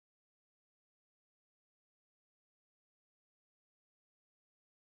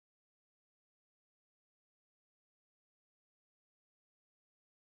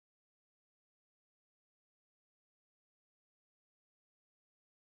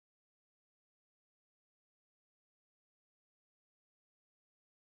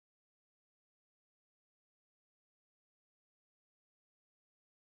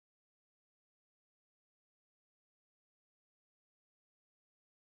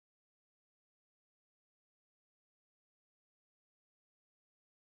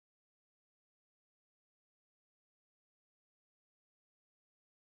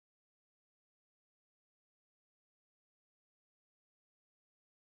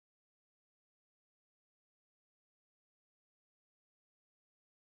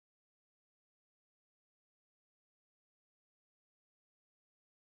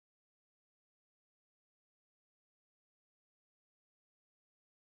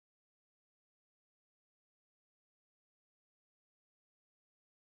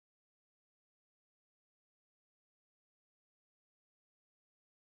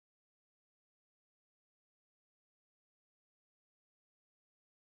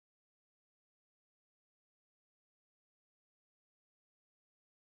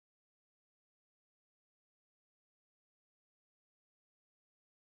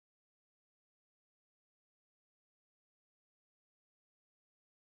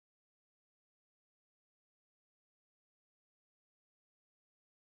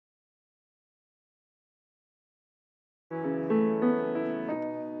All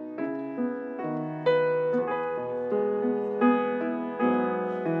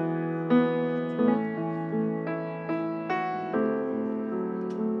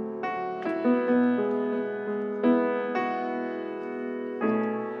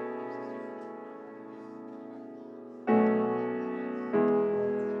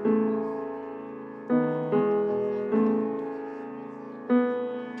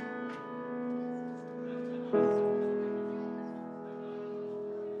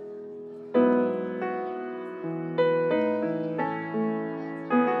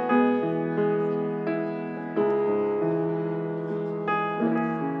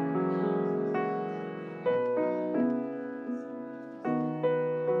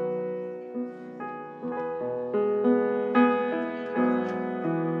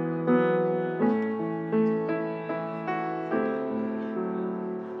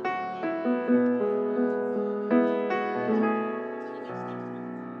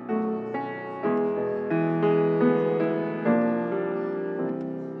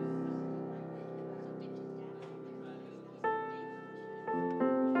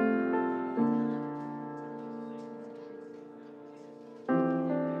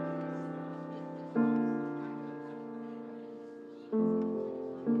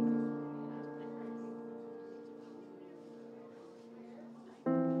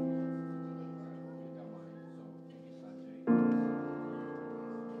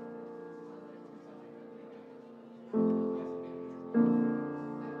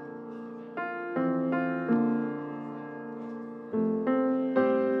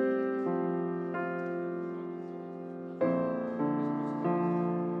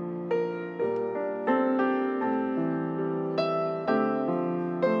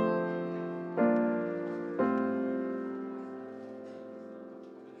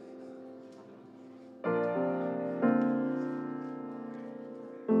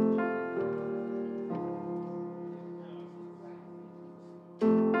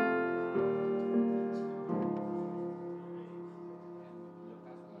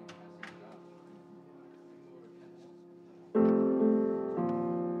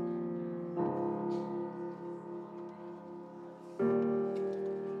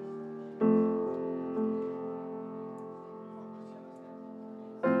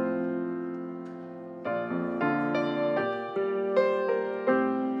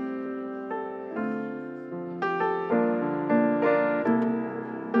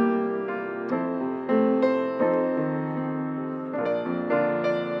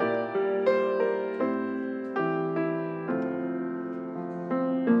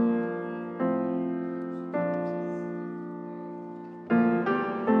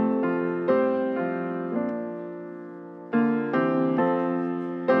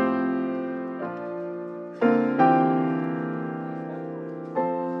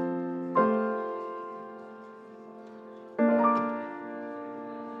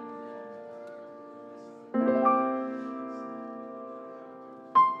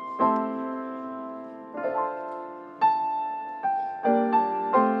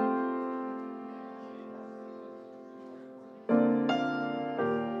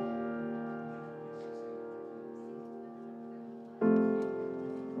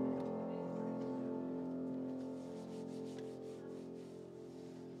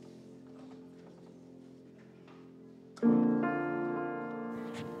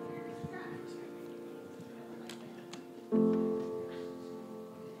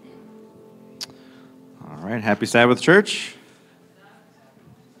right, happy Sabbath, church.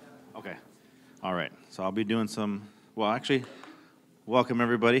 Okay, all right. So I'll be doing actually, welcome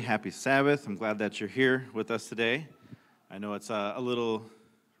everybody. Happy Sabbath. I'm glad that you're here with us today. I know it's a little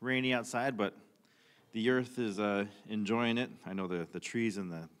rainy outside, but the earth is enjoying it. I know the trees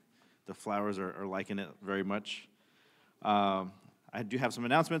and the flowers are liking it very much. I do have some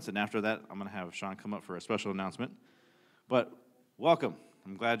announcements, and after that, I'm going to have Sean come up for a special announcement. But welcome.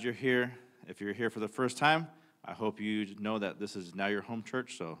 I'm glad you're here. If you're here for the first time, I hope you know that this is now your home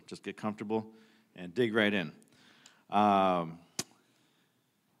church, so just get comfortable and dig right in.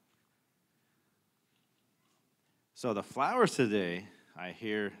 So the flowers today, I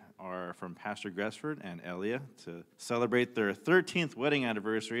hear, are from Pastor Gresford and Elia to celebrate their 13th wedding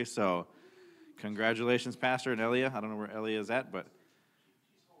anniversary. So congratulations, Pastor and Elia. I don't know where Elia is at, but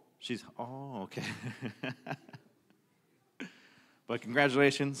okay. But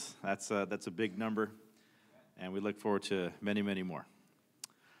congratulations, that's a big number, and we look forward to many, many more.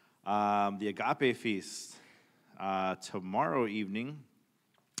 The Agape Feast, tomorrow evening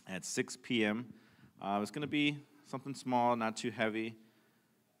at 6 p.m. It's going to be something small, not too heavy.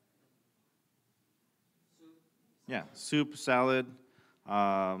 Yeah, soup, salad,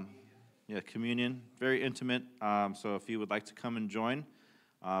 communion, very intimate. So if you would like to come and join,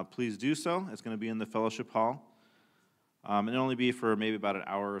 please do so. It's going to be in the fellowship hall. And it'll only be for maybe about an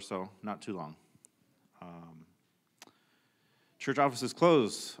hour or so, not too long. Church office is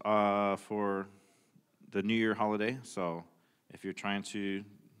closed for the New Year holiday, so if you're trying to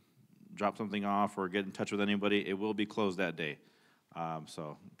drop something off or get in touch with anybody, it will be closed that day.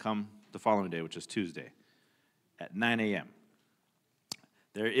 So come the following day, which is Tuesday, at 9 a.m.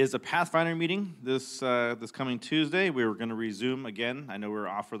 There is a Pathfinder meeting this coming Tuesday. We're going to resume again. I know we're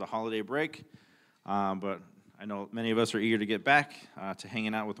off for the holiday break, but I know many of us are eager to get back to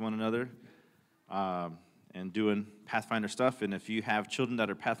hanging out with one another and doing Pathfinder stuff. And if you have children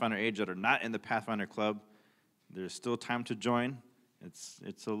that are Pathfinder age that are not in the Pathfinder club, there's still time to join.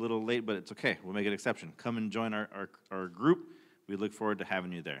 It's a little late, but it's okay. We'll make an exception. Come and join our group. We look forward to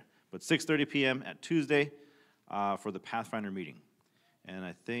having you there. But 6:30 p.m. at Tuesday for the Pathfinder meeting. And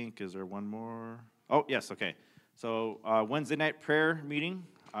I think, is there one more? Oh, yes, okay. So Wednesday night prayer meeting,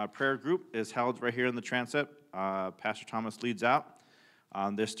 prayer group is held right here in the transept. Pastor Thomas leads out.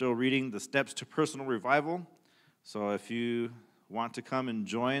 They're still reading The Steps to Personal Revival. So if you want to come and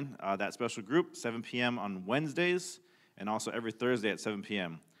join that special group, 7 p.m. on Wednesdays, and also every Thursday at 7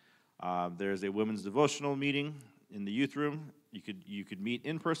 p.m. There's a women's devotional meeting in the youth room. You could meet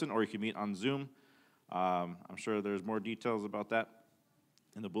in person or you could meet on Zoom. I'm sure there's more details about that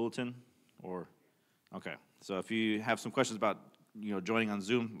in the bulletin. Okay. So if you have some questions about joining on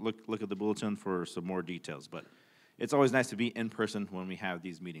Zoom, look at the bulletin for some more details. But it's always nice to be in person when we have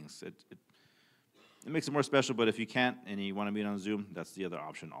these meetings. It makes it more special, but if you can't and you want to meet on Zoom, that's the other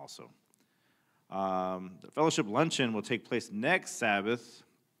option also. The fellowship luncheon will take place next Sabbath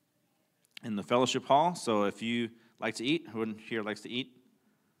in the fellowship hall. So if you like to eat, who here likes to eat?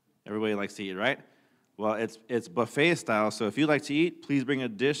 Everybody likes to eat, right? Well, it's buffet style, so if you like to eat, please bring a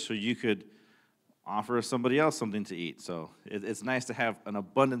dish so you could offer somebody else something to eat. So it's nice to have an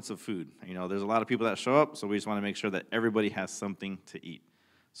abundance of food. There's a lot of people that show up, so we just want to make sure that everybody has something to eat.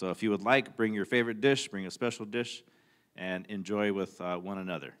 So if you would like, bring your favorite dish, bring a special dish, and enjoy with one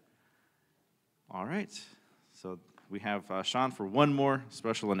another. All right. So we have Sean for one more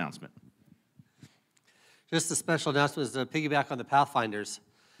special announcement. Just a special announcement is to piggyback on the Pathfinders.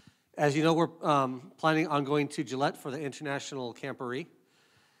 As you know, we're planning on going to Gillette for the International Camporee,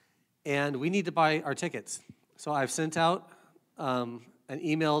 and we need to buy our tickets. So I've sent out an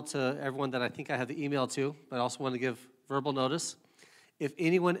email to everyone that I think I have the email to, but I also want to give verbal notice. If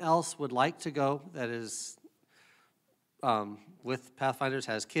anyone else would like to go that is with Pathfinders,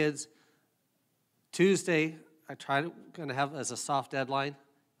 has kids, Tuesday, going to have as a soft deadline.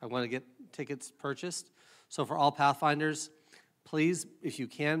 I want to get tickets purchased. So for all Pathfinders, please, if you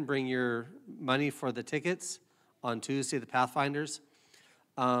can, bring your money for the tickets on Tuesday, the Pathfinders.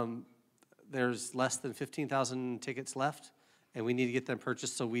 There's less than 15,000 tickets left, and we need to get them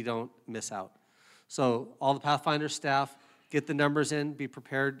purchased so we don't miss out. So all the Pathfinder staff, get the numbers in, be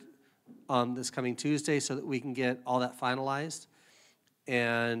prepared on this coming Tuesday so that we can get all that finalized,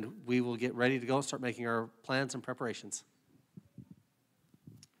 and we will get ready to go and start making our plans and preparations.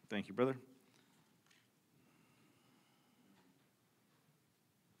 Thank you, brother.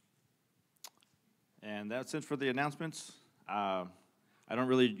 And that's it for the announcements. I don't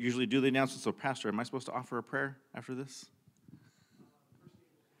really usually do the announcements, so Pastor, am I supposed to offer a prayer after this?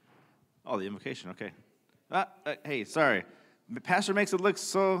 Oh, the invocation, okay. Hey, sorry. Pastor makes it look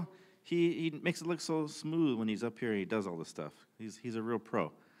so, he makes it look so smooth when he's up here and he does all this stuff. He's a real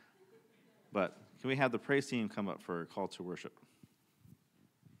pro. But can we have the praise team come up for a call to worship?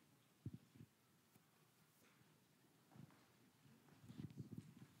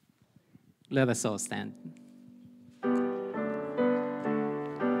 Let us all stand.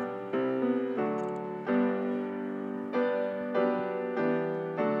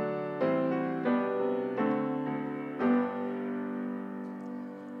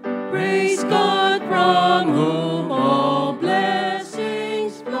 Praise God from whom all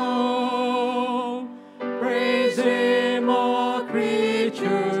blessings flow. Praise Him, all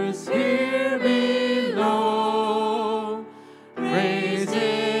creatures here below. Praise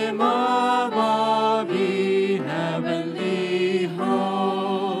Him above, ye heavenly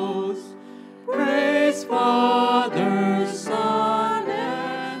hosts. Praise Father, Son,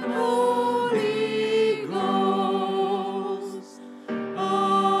 and Holy Ghost.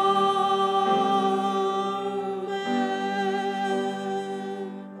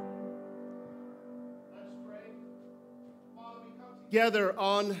 Together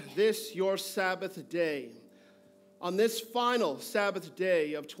on this your Sabbath day, on this final Sabbath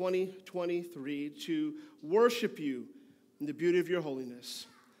day of 2023 to worship you in the beauty of your holiness.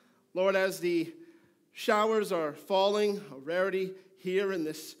 Lord, as the showers are falling, a rarity here in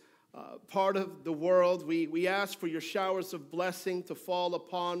this part of the world, we ask for your showers of blessing to fall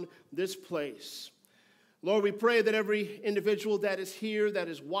upon this place. Lord, we pray that every individual that is here, that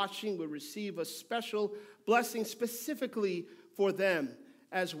is watching, will receive a special blessing specifically for them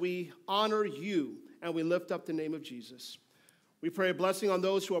as we honor you and we lift up the name of Jesus. We pray a blessing on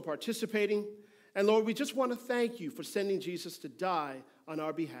those who are participating. And Lord, we just want to thank you for sending Jesus to die on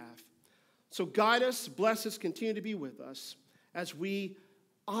our behalf. So guide us, bless us, continue to be with us as we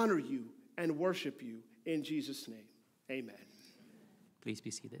honor you and worship you in Jesus' name. Amen. Please be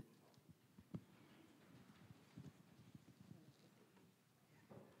seated.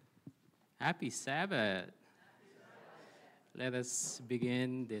 Happy Sabbath. Let us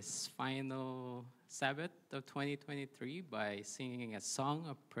begin this final Sabbath of 2023 by singing a song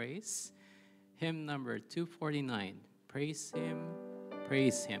of praise. Hymn number 249. Praise him,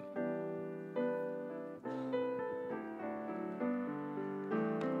 praise him.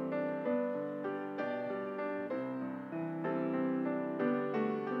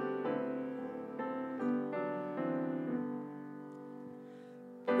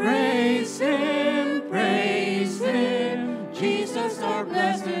 Praise him, Jesus our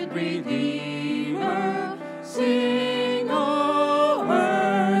blessed Redeemer. Sing, O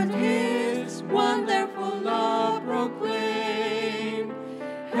earth, his wonderful love proclaim.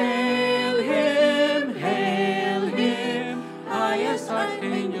 Hail him, highest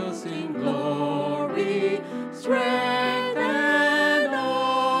archangels in glory. Strength and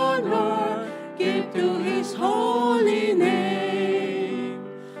honor give to his holy name.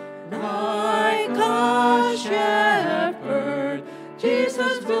 Like a shepherd,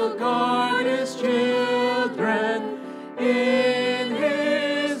 Jesus will guard his children. In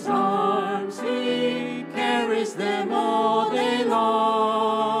his arms he carries them all day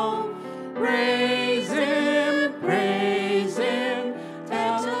long. Praise him,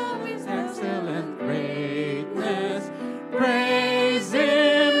 tell of his excellent greatness. Praise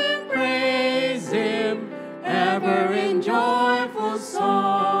him, ever in joyful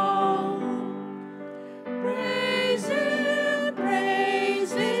song. Praise him,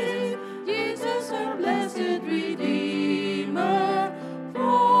 Jesus our blessed Redeemer. For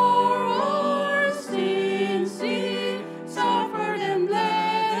our sins he suffered and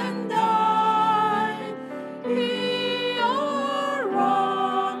bled and died. He our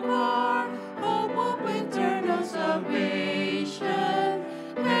rock, our hope of eternal salvation.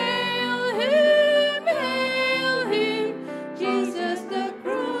 Hail him, Jesus the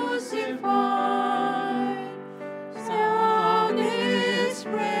crucified. Sound his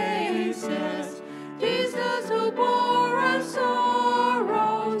praises, Jesus who bore our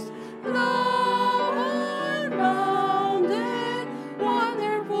sorrows. Love unbounded,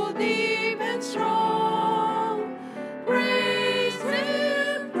 wonderful, deep and strong. Praise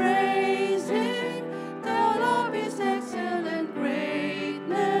him, tell of his excellent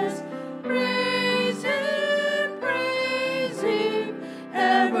greatness. Praise him,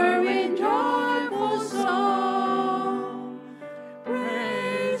 ever in joyful song.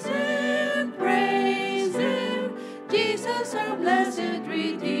 Praise him, Jesus our blessed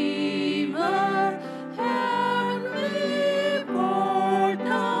Redeemer. Heavenly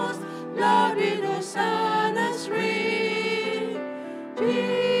portals, loud with hosannas ring.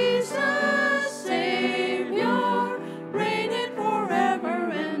 Jesus, Savior, reigneth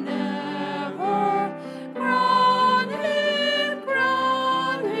forever and ever. Crown him,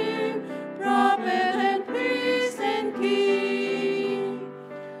 prophet and priest and king.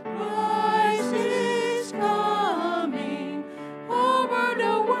 Christ is coming, over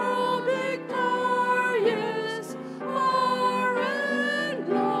the world victorious. Power and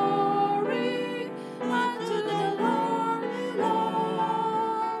glory unto the Lord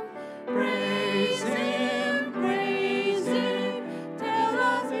belong. Praise him, tell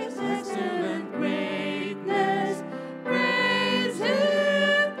us his excellent greatness. Praise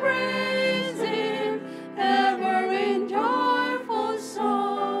him, ever in joyful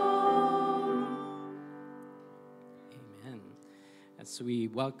song. Amen. As we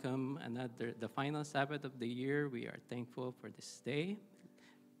welcome the final Sabbath of the year, we are thankful for this day.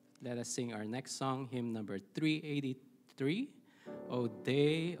 Let us sing our next song, hymn number 383, O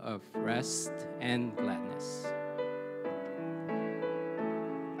Day of Rest and Gladness.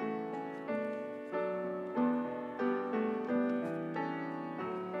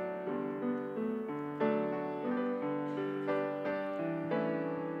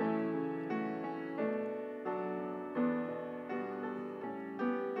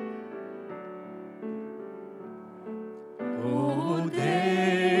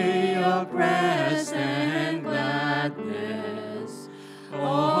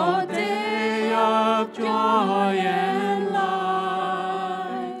 joy and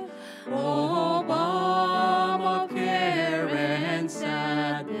light. Oh, balm of care and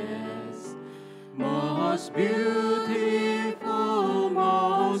sadness, most beautiful,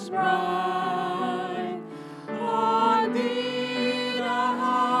 most bright. On thee the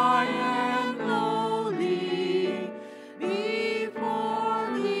high and lowly, before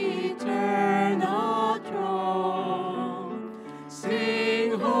the eternal throne,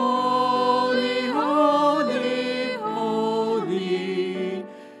 sing holy, holy, holy,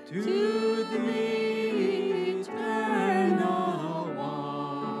 to the eternal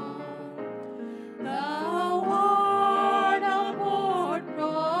one. Thou art upward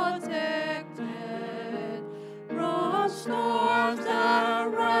protected from storms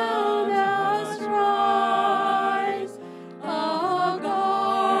that round us rise, a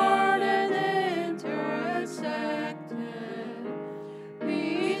garden intersected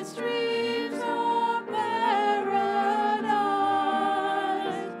with streams of paradise.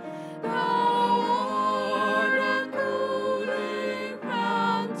 Thou art a cooling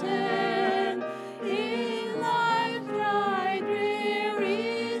fountain in life's dry,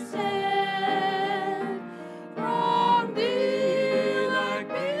 dreary sand. From thee, like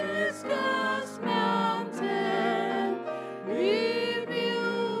Pisgah's mountain, we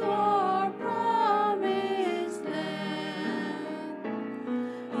view our promised land.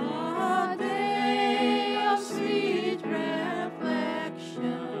 A day of sweet reflection,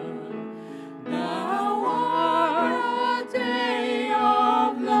 thou art a day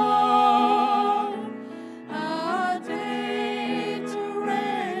of love, a day to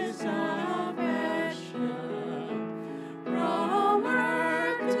raise affection from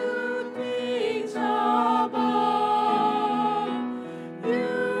earth to things above.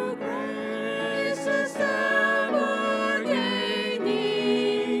 You graces ever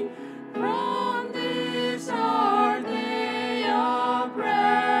gaining from this our day of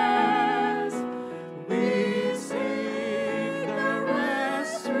rest. We seek the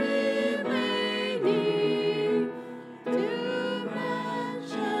rest remaining to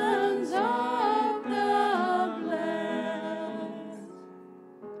mansions of the blessed.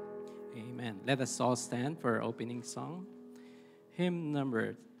 Amen. Let us all stand for our opening song. Hymn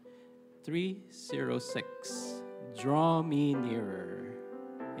number 306, Draw Me Nearer.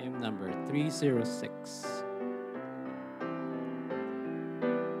 Hymn number 306.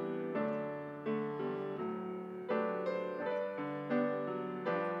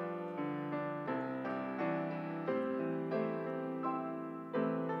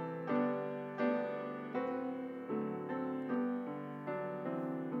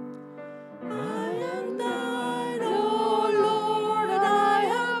 I am thine, O Lord, and I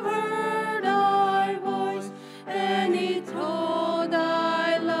have heard thy voice, and he told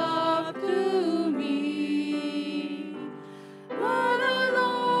thy love to me. But I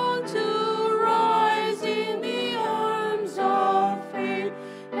long to rise in the arms of faith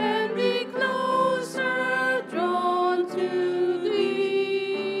and be closer drawn to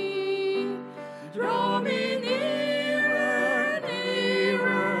thee. Draw me nearer,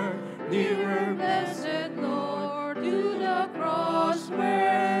 nearer, nearer, blessed Lord, to the cross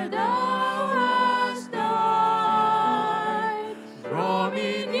where thou hast died. Draw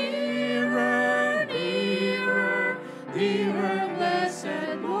me nearer, nearer, nearer,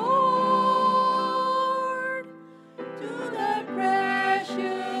 blessed Lord, to thy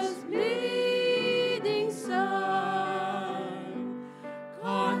precious bleeding Son.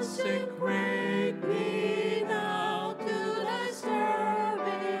 Consecrate me now to thy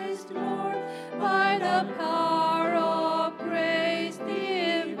service, Lord, by the power of grace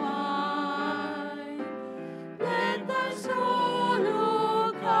divine. Let thy soul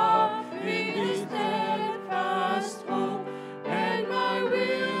look up in this steadfast hope, and my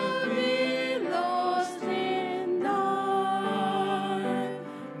will be lost in thine.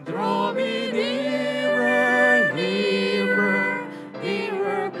 Draw me nearer, nearer,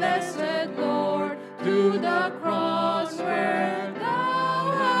 nearer, blessed Lord, to the cross where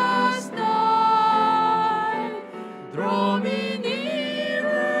thou hast died.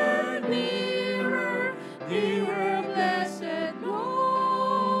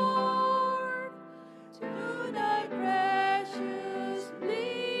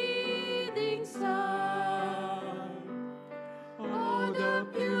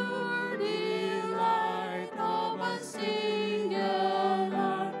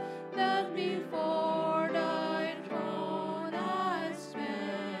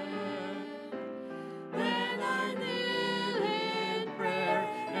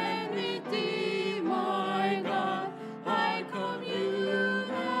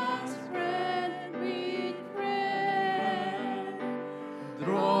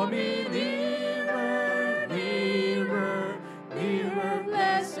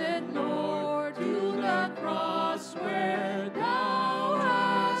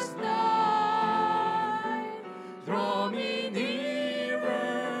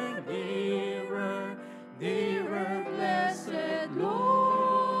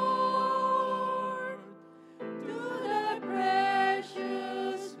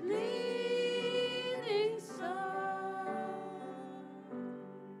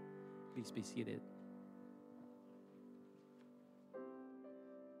 Please be seated.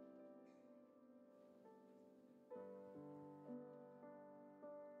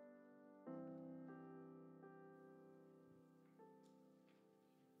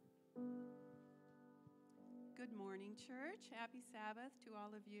 Good morning, church. Happy Sabbath to all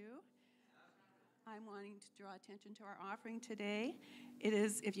of you. I'm wanting to draw attention to our offering today. It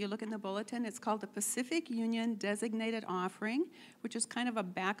is, if you look in the bulletin, it's called the Pacific Union Designated Offering, which is kind of a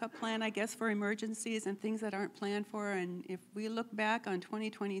backup plan, I guess, for emergencies and things that aren't planned for. And if we look back on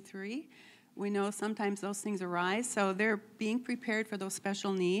 2023, we know sometimes those things arise. So they're being prepared for those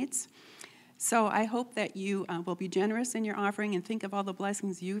special needs. So I hope that you will be generous in your offering and think of all the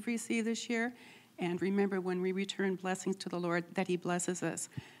blessings you've received this year. And remember, when we return blessings to the Lord, that he blesses us.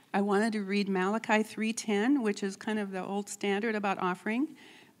 I wanted to read Malachi 3:10, which is kind of the old standard about offering,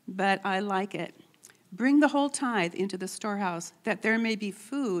 but I like it. Bring the whole tithe into the storehouse, that there may be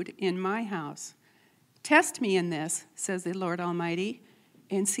food in my house. Test me in this, says the Lord Almighty,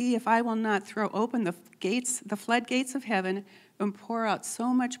 and see if I will not throw open the floodgates of heaven, and pour out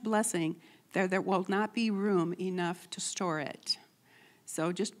so much blessing that there will not be room enough to store it.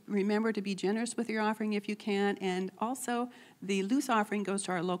 So just remember to be generous with your offering if you can, and also the loose offering goes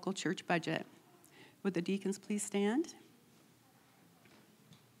to our local church budget. Would the deacons please stand?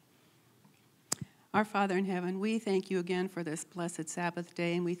 Our Father in heaven, we thank you again for this blessed Sabbath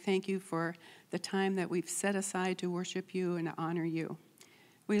day, and we thank you for the time that we've set aside to worship you and to honor you.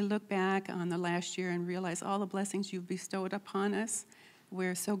 We look back on the last year and realize all the blessings you've bestowed upon us.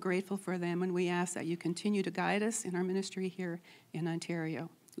 We're so grateful for them, and we ask that you continue to guide us in our ministry here in Ontario.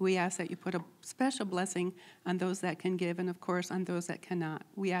 We ask that you put a special blessing on those that can give and, of course, on those that cannot.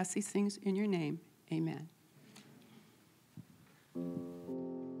 We ask these things in your name. Amen.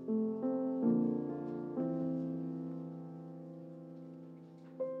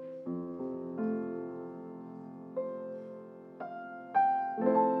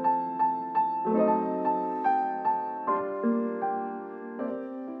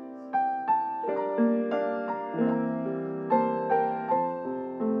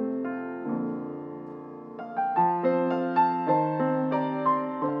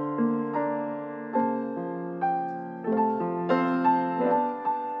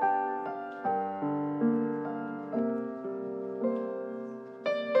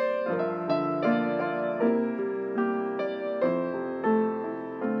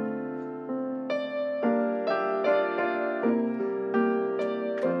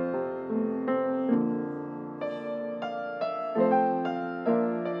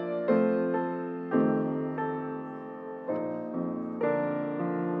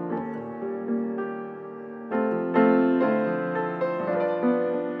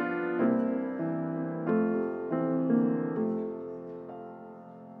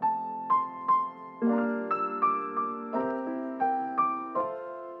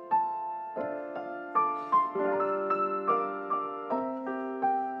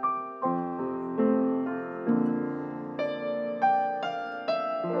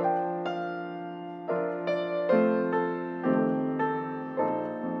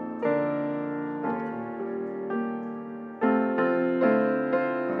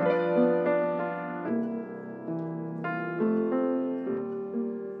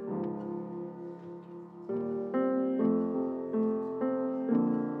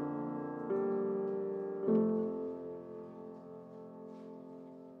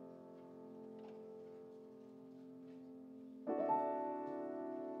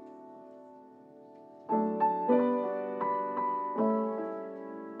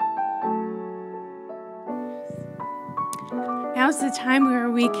 Now's the time where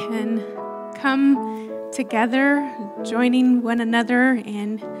we can come together, joining one another,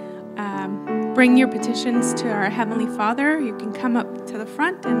 and bring your petitions to our Heavenly Father. You can come up to the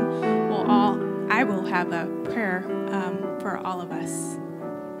front, and I will have a prayer for all of us.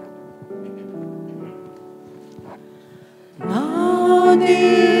 Now,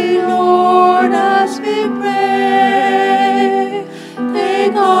 dear Lord, as we pray,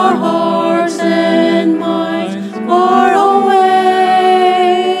 take our hearts and minds far away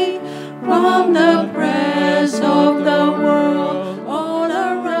from the press of the world all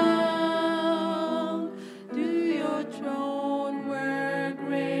around, to your throne where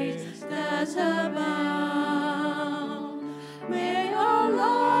grace does abound. May our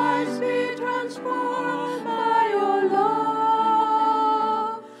lives be transformed by your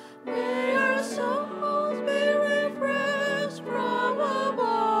love.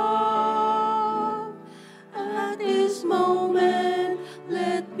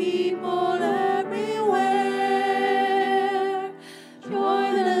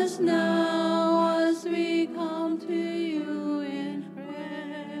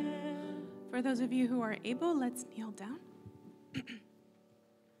 able, let's kneel down.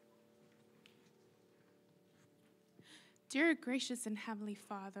 Dear gracious and heavenly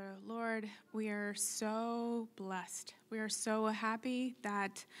Father, Lord, we are so blessed. We are so happy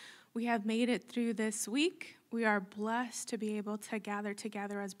that we have made it through this week. We are blessed to be able to gather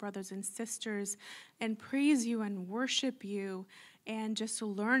together as brothers and sisters and praise you and worship you and just to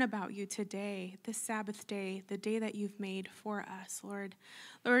learn about you today, this Sabbath day, the day that you've made for us, Lord.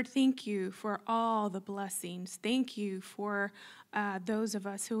 Lord, thank you for all the blessings. Thank you for those of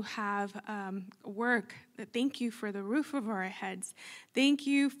us who have work. Thank you for the roof over our heads. Thank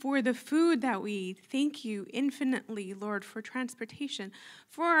you for the food that we eat. Thank you infinitely, Lord, for transportation,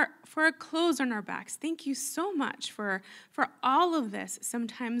 for our clothes on our backs. Thank you so much for all of this.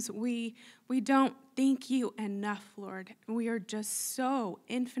 Sometimes we don't thank you enough, Lord. We are just so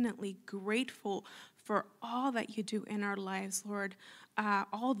infinitely grateful for all that you do in our lives, Lord,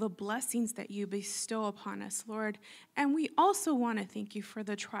 all the blessings that you bestow upon us, Lord. And we also want to thank you for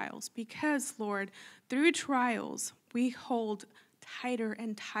the trials because, Lord, through trials, we hold tighter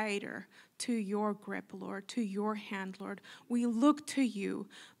and tighter to your grip, Lord, to your hand, Lord. We look to you,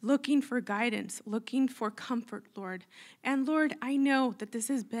 looking for guidance, looking for comfort, Lord. And Lord, I know that this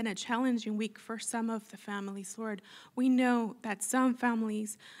has been a challenging week for some of the families, Lord. We know that some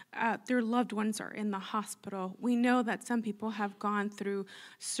families, their loved ones are in the hospital. We know that some people have gone through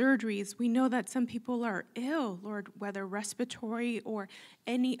surgeries. We know that some people are ill, Lord, whether respiratory or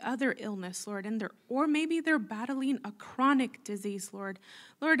any other illness, Lord, or maybe they're battling a chronic disease, Lord.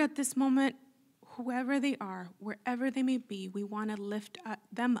 Lord, at this moment, whoever they are, wherever they may be, we want to lift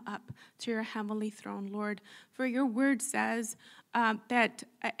them up to your heavenly throne, Lord. For your word says that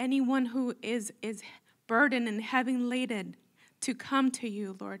anyone who is burdened and heavy laden to come to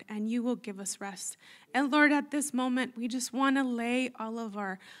you, Lord, and you will give us rest. And Lord, at this moment, we just want to lay all of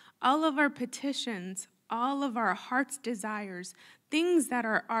our petitions, all of our heart's desires, things that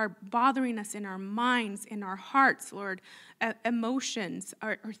are bothering us in our minds, in our hearts, Lord, emotions,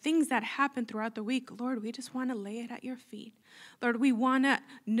 or things that happen throughout the week. Lord, we just want to lay it at your feet. Lord, we want to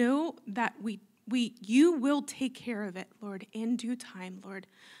know that you will take care of it, Lord, in due time, Lord.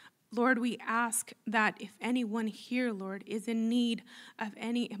 Lord, we ask that if anyone here, Lord, is in need of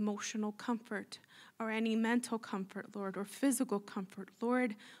any emotional comfort or any mental comfort, Lord, or physical comfort,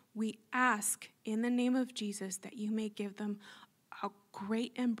 Lord, we ask in the name of Jesus that you may give them a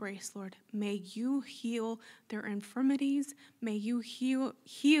great embrace, Lord. May you heal their infirmities. May you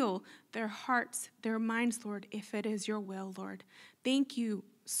heal their hearts, their minds, Lord, if it is your will, Lord. Thank you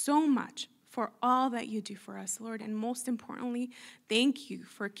so much for all that you do for us, Lord. And most importantly, thank you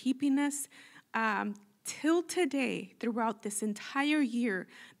for keeping us till today throughout this entire year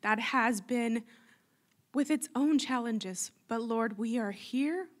that has been with its own challenges. But Lord, we are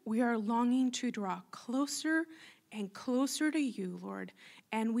here. We are longing to draw closer and closer to you, Lord.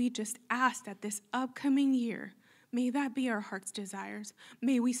 And we just ask that this upcoming year, may that be our heart's desires.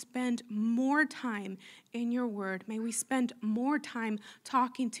 May we spend more time in your word. May we spend more time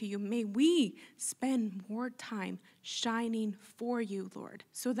talking to you. May we spend more time shining for you, Lord,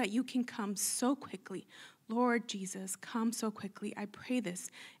 so that you can come so quickly. Lord Jesus, come so quickly. I pray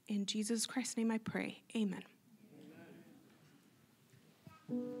this in Jesus Christ's name I pray. Amen.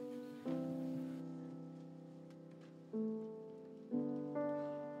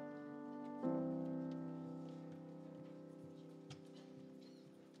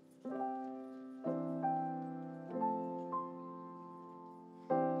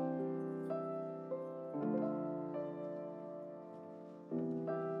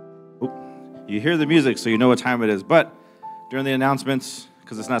 You hear the music, so you know what time it is. But during the announcements,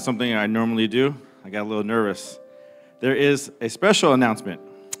 because it's not something I normally do, I got a little nervous. There is a special announcement,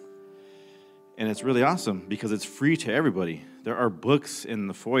 and it's really awesome because it's free to everybody. There are books in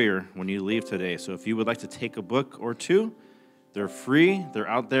the foyer when you leave today, so if you would like to take a book or two, they're free. They're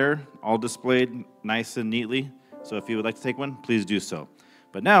out there, all displayed nice and neatly. So if you would like to take one, please do so.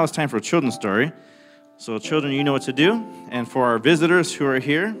 But now it's time for a children's story. So children, you know what to do. And for our visitors who are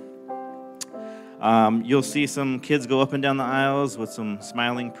here, you'll see some kids go up and down the aisles with some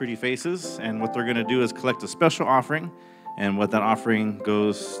smiling, pretty faces. And what they're going to do is collect a special offering. And what that offering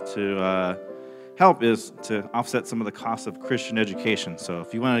goes to help is to offset some of the costs of Christian education. So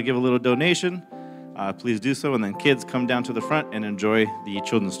if you want to give a little donation, please do so. And then kids, come down to the front and enjoy the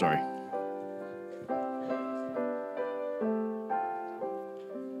children's story.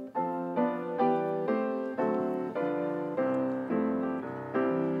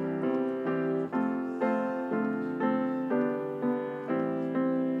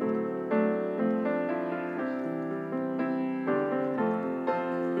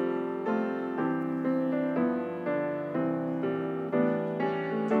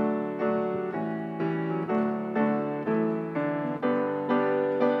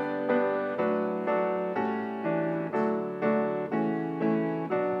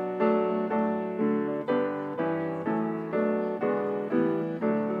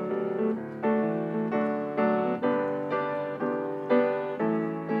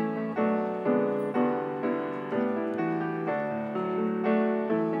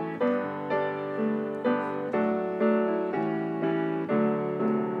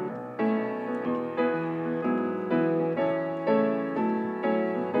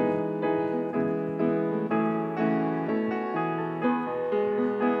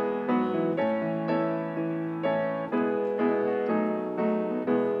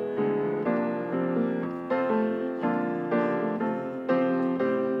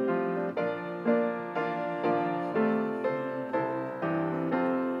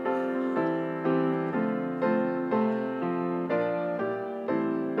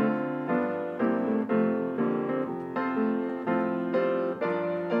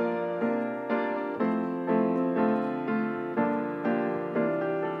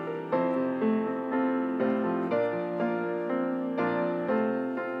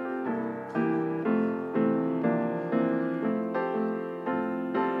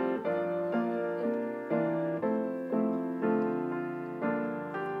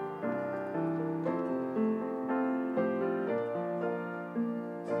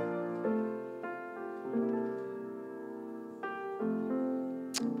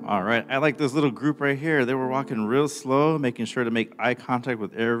 All right, I like this little group right here. They were walking real slow, making sure to make eye contact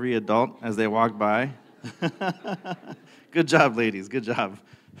with every adult as they walked by. Good job, ladies, good job.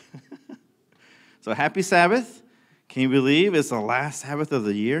 So happy Sabbath. Can you believe it's the last Sabbath of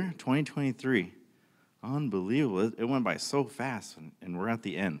the year, 2023? Unbelievable. It went by so fast, and we're at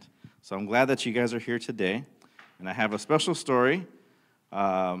the end. So I'm glad that you guys are here today. And I have a special story.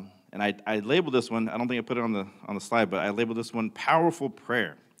 And I labeled this one, I don't think I put it on the slide, but I labeled this one Powerful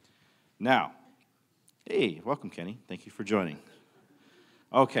Prayer. Now, hey, welcome, Kenny. Thank you for joining.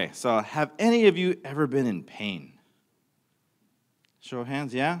 Okay, so have any of you ever been in pain? Show of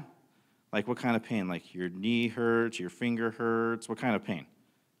hands, yeah? Like what kind of pain? Like your knee hurts, your finger hurts, what kind of pain?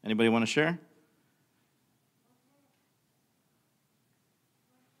 Anybody want to share?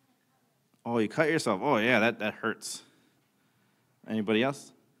 Oh, you cut yourself. Oh, yeah, that hurts. Anybody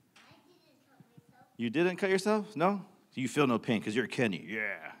else? You didn't cut yourself? No? You feel no pain because you're Kenny.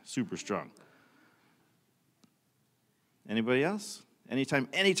 Yeah, super strong. Anybody else?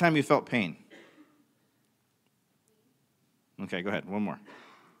 Anytime you felt pain? Okay, go ahead. One more.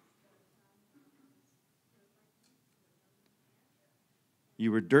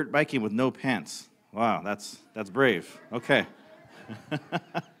 You were dirt biking with no pants. Wow, that's brave. Okay.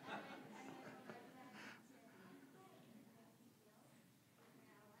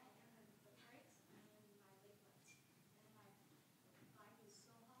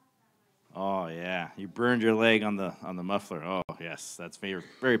 Oh, yeah. You burned your leg on the muffler. Oh, yes. That's very,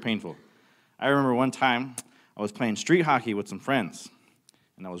 very painful. I remember one time I was playing street hockey with some friends,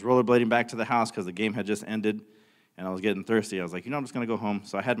 and I was rollerblading back to the house because the game had just ended, and I was getting thirsty. I was like, I'm just going to go home.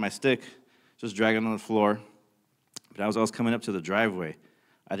 So I had my stick just dragging on the floor. But as I was coming up to the driveway,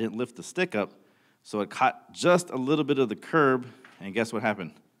 I didn't lift the stick up, so it caught just a little bit of the curb, and guess what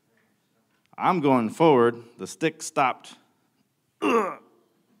happened? I'm going forward. The stick stopped. Ugh.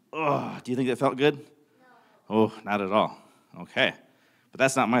 Oh, do you think that felt good? No. Oh, not at all. Okay. But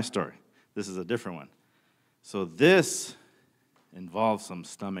that's not my story. This is a different one. So this involves some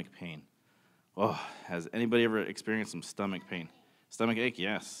stomach pain. Oh, has anybody ever experienced some stomach pain? Stomach ache?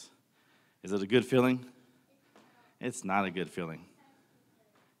 Yes. Is it a good feeling? It's not a good feeling.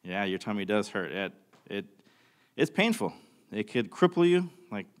 Yeah, your tummy does hurt. It's painful. It could cripple you.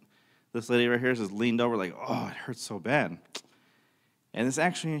 Like this lady right here just leaned over like, oh, it hurts so bad. And this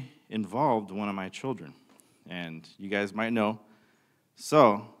actually involved one of my children. And you guys might know.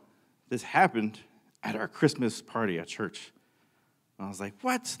 So this happened at our Christmas party at church. I was like,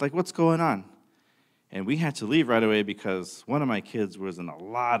 what? Like, what's going on? And we had to leave right away because one of my kids was in a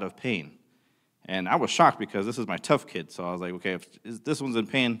lot of pain. And I was shocked because this is my tough kid. So I was like, okay, if this one's in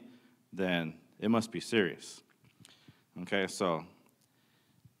pain, then it must be serious. Okay, so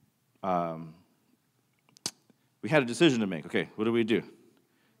we had a decision to make. Okay, what do we do?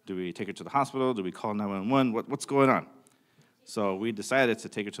 Do we take her to the hospital? Do we call 911? What's going on? So we decided to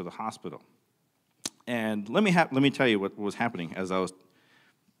take her to the hospital. And let me tell you what was happening as I was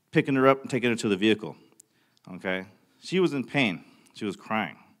picking her up and taking her to the vehicle. Okay, she was in pain. She was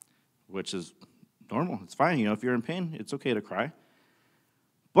crying, which is normal. It's fine. If you're in pain, it's okay to cry.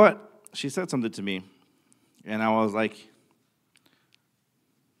 But she said something to me, and I was like,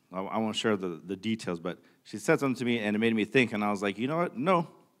 I won't share the details, but she said something to me, and it made me think, and I was like, you know what? No,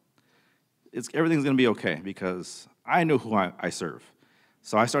 everything's going to be okay because I know who I serve.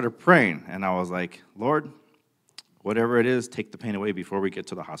 So I started praying, and I was like, Lord, whatever it is, take the pain away before we get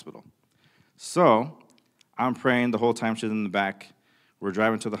to the hospital. So I'm praying the whole time she's in the back. We're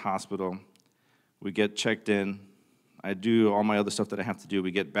driving to the hospital. We get checked in. I do all my other stuff that I have to do.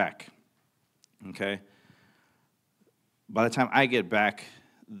 We get back, okay? By the time I get back,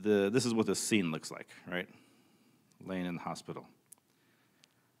 this is what the scene looks like, right? Laying in the hospital.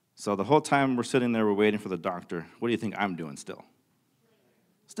 So the whole time we're sitting there, we're waiting for the doctor. What do you think I'm doing still?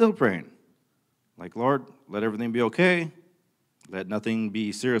 Still praying. Like, Lord, let everything be okay. Let nothing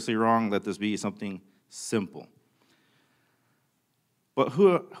be seriously wrong. Let this be something simple. But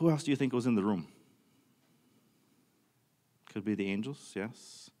who else do you think was in the room? Could be the angels,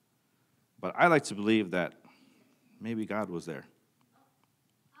 yes. But I like to believe that maybe God was there.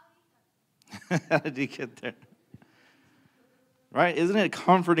 How did he get there? Right? Isn't it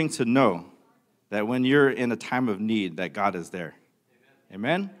comforting to know that when you're in a time of need, that God is there?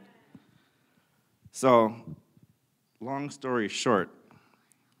 Amen? So, long story short,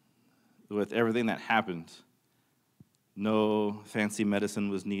 with everything that happened, no fancy medicine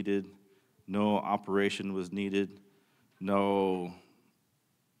was needed, no operation was needed, no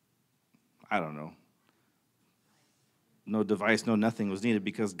device, no nothing was needed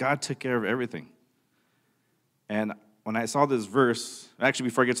because God took care of everything. And when I saw this verse, actually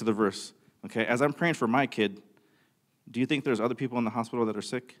before I get to the verse, okay, as I'm praying for my kid, do you think there's other people in the hospital that are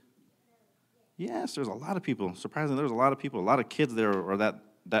sick? Yes, there's a lot of people. Surprisingly, there's a lot of people, a lot of kids there or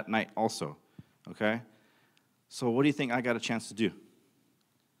that night also, okay? So what do you think I got a chance to do?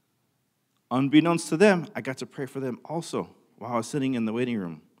 Unbeknownst to them, I got to pray for them also while I was sitting in the waiting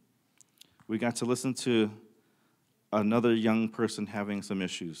room. We got to listen to another young person having some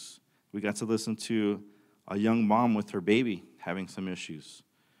issues. We got to listen to a young mom with her baby having some issues.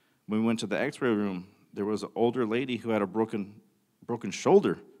 When we went to the x-ray room, there was an older lady who had a broken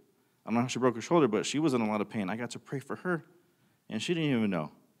shoulder. I don't know how she broke her shoulder, but she was in a lot of pain. I got to pray for her, and she didn't even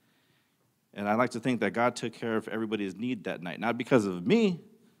know. And I like to think that God took care of everybody's need that night, not because of me,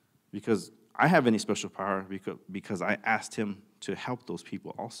 because I have any special power, because I asked him to help those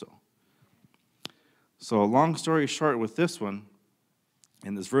people also. So a long story short with this one,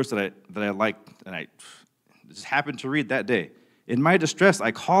 in this verse that I liked, and I just happened to read that day. In my distress,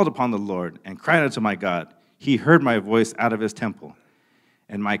 I called upon the Lord and cried unto my God. He heard my voice out of his temple,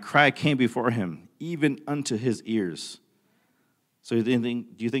 and my cry came before him, even unto his ears. So do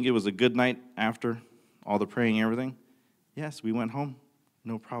you think it was a good night after all the praying and everything? Yes, we went home,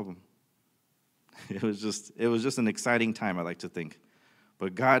 no problem. It was just an exciting time, I like to think.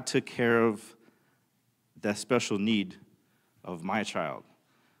 But God took care of that special need of my child.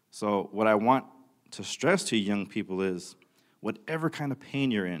 So what I want to stress to young people is, whatever kind of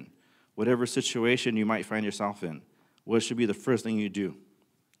pain you're in, whatever situation you might find yourself in, what should be the first thing you do?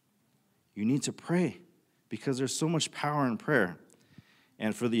 You need to pray, because there's so much power in prayer.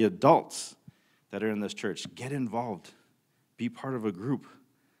 And for the adults that are in this church, get involved. Be part of a group.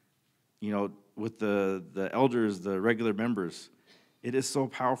 You know, with the elders, the regular members. It is so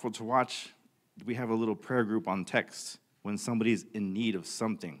powerful to watch. We have a little prayer group on text when somebody's in need of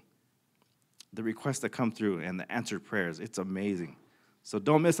something. The requests that come through and the answered prayers, it's amazing. So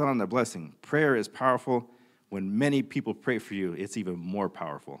don't miss out on the blessing. Prayer is powerful. When many people pray for you, it's even more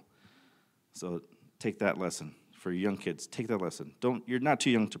powerful. So take that lesson. For young kids, take that lesson. You're not too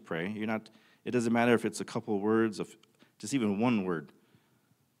young to pray. It doesn't matter if it's a couple of words, of just even one word.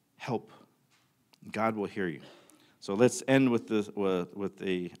 Help. God will hear you. So let's end with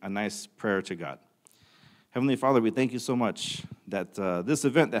a nice prayer to God. Heavenly Father, we thank you so much that this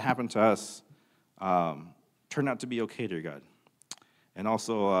event that happened to us turned out to be okay, dear God. And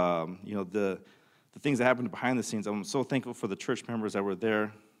also, the things that happened behind the scenes. I'm so thankful for the church members that were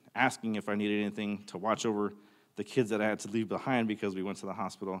there asking if I needed anything to watch over the kids that I had to leave behind because we went to the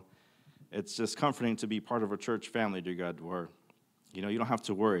hospital. It's just comforting to be part of a church family, dear God, where, you don't have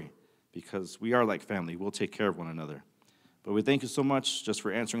to worry because we are like family. We'll take care of one another. But we thank you so much just for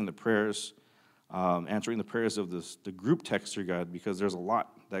answering the prayers of the group text, dear God, because there's a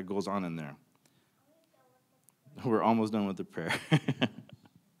lot that goes on in there. We're almost done with the prayer.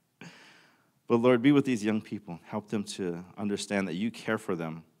 But Lord, be with these young people. Help them to understand that you care for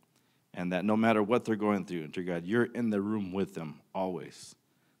them and that no matter what they're going through, dear God, you're in the room with them always.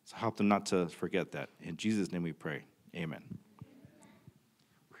 So help them not to forget that. In Jesus' name we pray. Amen.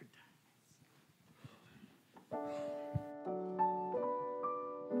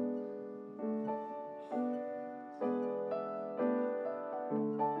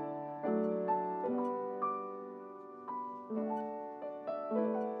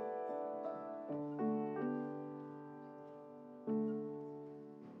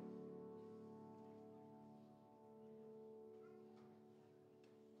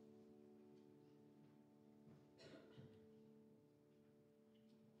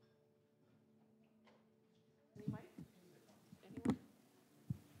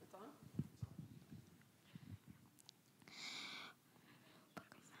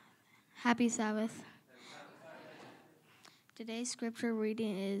 Happy Sabbath. Today's scripture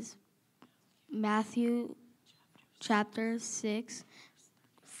reading is Matthew chapter 6,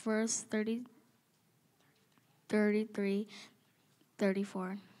 verse 30, 33,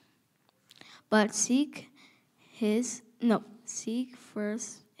 34. But seek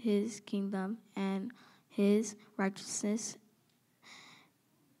first his kingdom and his righteousness,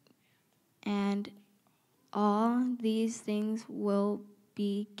 and all these things will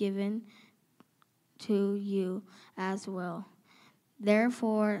be given to you as well.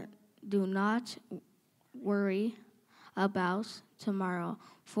 Therefore, do not worry about tomorrow,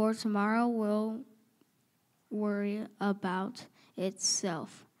 for tomorrow will worry about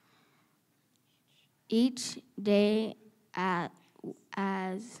itself. Each day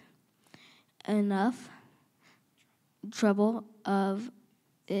has enough trouble of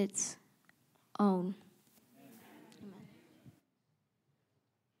its own.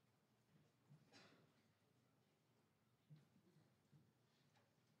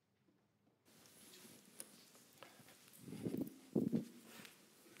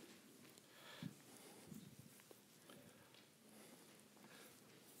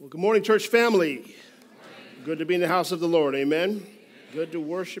 Well, good morning, church family. Good to be in the house of the Lord, amen? Good to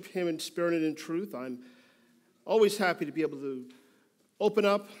worship him in spirit and in truth. I'm always happy to be able to open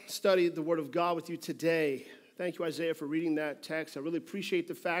up, study the Word of God with you today. Thank you, Isaiah, for reading that text. I really appreciate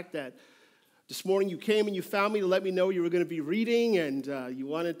the fact that this morning you came and you found me to let me know you were going to be reading, and you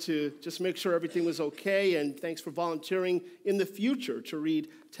wanted to just make sure everything was okay, and thanks for volunteering in the future to read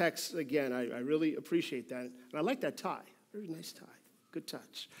texts again. I really appreciate that, and I like that tie. Very nice tie. Good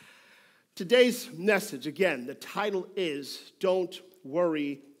touch. Today's message, again, the title is Don't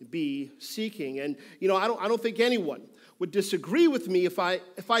Worry, Be Seeking. And, you know, I don't think anyone would disagree with me if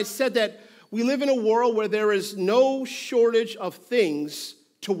I said that we live in a world where there is no shortage of things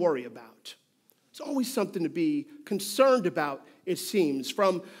to worry about. It's always something to be concerned about, it seems,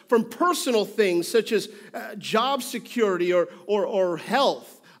 from personal things such as job security or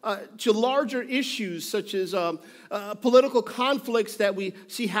health, to larger issues such as political conflicts that we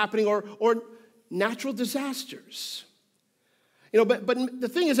see happening or natural disasters. You know, but the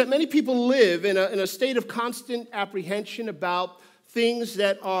thing is that many people live in a state of constant apprehension about things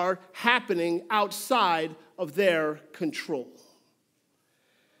that are happening outside of their control.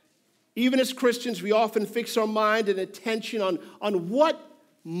 Even as Christians, we often fix our mind and attention on what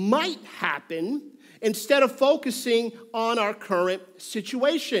might happen instead of focusing on our current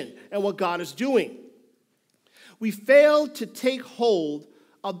situation and what God is doing. We fail to take hold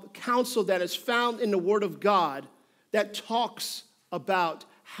of counsel that is found in the Word of God that talks about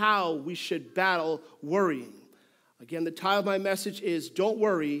how we should battle worrying. Again, the title of my message is Don't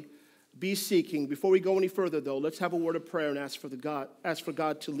Worry, Be Seeking. Before we go any further, though, let's have a word of prayer and ask for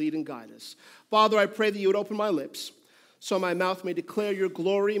God to lead and guide us. Father, I pray that you would open my lips so my mouth may declare your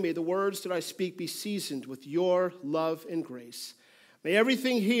glory. May the words that I speak be seasoned with your love and grace. May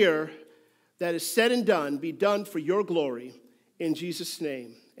everything here that is said and done be done for your glory. In Jesus'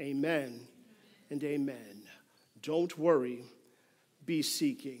 name, amen and amen. Don't worry, be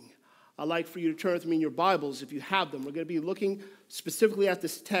seeking. I'd like for you to turn with me in your Bibles if you have them. We're going to be looking specifically at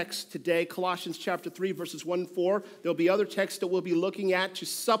this text today, Colossians chapter 3, verses 1 and 4. There'll be other texts that we'll be looking at to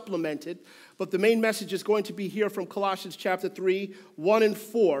supplement it, but the main message is going to be here from Colossians chapter 3, 1 and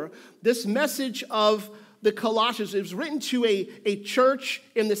 4. This message of the Colossians, it was written to a church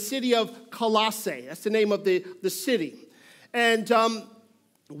in the city of Colossae. That's the name of the city. And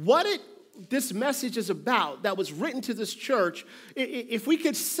this message is about, that was written to this church, if we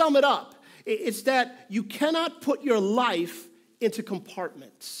could sum it up, it's that you cannot put your life into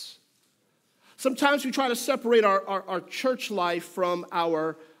compartments. Sometimes we try to separate our church life from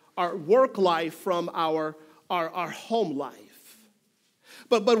our work life from our home life.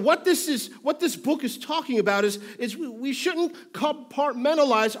 But what this book is talking about is we shouldn't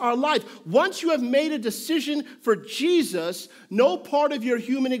compartmentalize our life. Once you have made a decision for Jesus, no part of your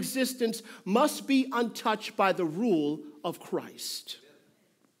human existence must be untouched by the rule of Christ.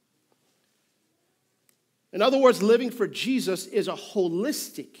 In other words, living for Jesus is a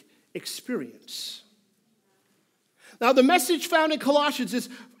holistic experience. Now, the message found in Colossians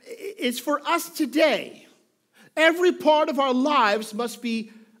is for us today. Every part of our lives must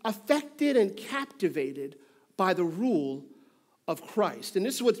be affected and captivated by the rule of Christ. And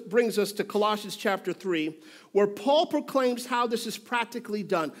this is what brings us to Colossians chapter 3, where Paul proclaims how this is practically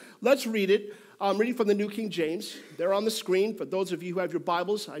done. Let's read it. I'm reading from the New King James. They're on the screen. For those of you who have your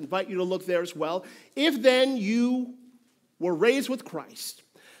Bibles, I invite you to look there as well. If then you were raised with Christ,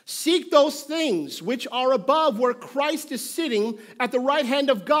 seek those things which are above, where Christ is sitting at the right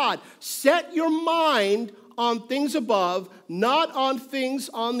hand of God. Set your mind on things above, not on things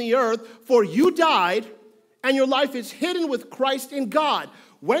on the earth, for you died, and your life is hidden with Christ in God.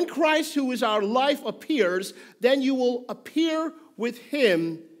 When Christ, who is our life, appears, then you will appear with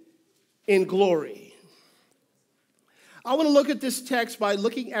him in glory. I want to look at this text by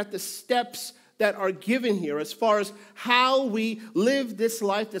looking at the steps that are given here as far as how we live this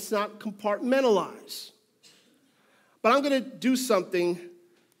life that's not compartmentalized. But I'm going to do something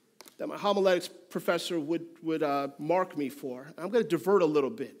that my homiletics professor would mark me for. I'm going to divert a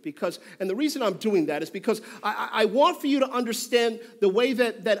little bit and the reason I'm doing that is because I want for you to understand the way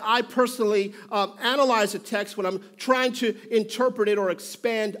that I personally analyze a text when I'm trying to interpret it or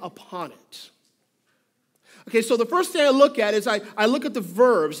expand upon it. Okay, so the first thing I look at is I look at the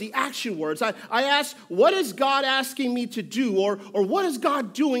verbs, the action words. I ask, what is God asking me to do, or what is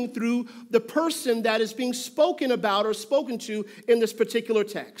God doing through the person that is being spoken about or spoken to in this particular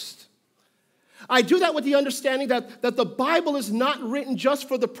text? I do that with the understanding that the Bible is not written just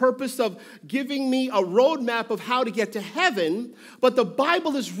for the purpose of giving me a roadmap of how to get to heaven, but the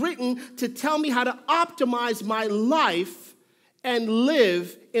Bible is written to tell me how to optimize my life and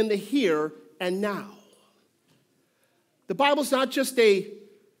live in the here and now. The Bible's not just a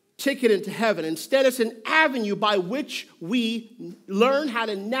ticket into heaven. Instead, it's an avenue by which we learn how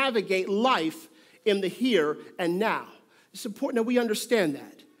to navigate life in the here and now. It's important that we understand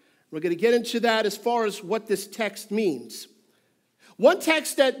that. We're going to get into that as far as what this text means. One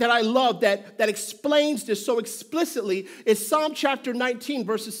text that I love that explains this so explicitly is Psalm chapter 19,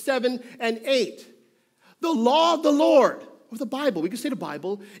 verses 7 and 8. The law of the Lord, or the Bible, we can say the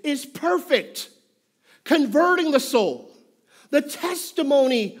Bible, is perfect, converting the soul. The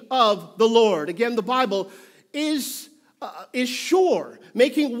testimony of the Lord, again, the Bible, is sure,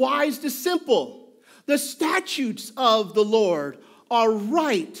 making wise the simple. The statutes of the Lord are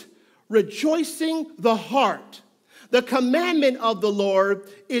right, rejoicing the heart. The commandment of the Lord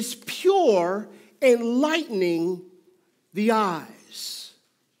is pure, enlightening the eyes.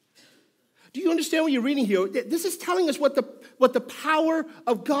 Do you understand what you're reading here? This is telling us what the power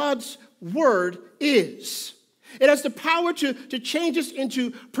of God's word is. It has the power to change us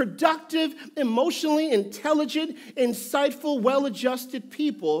into productive, emotionally intelligent, insightful, well-adjusted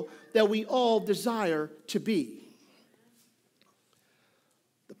people that we all desire to be.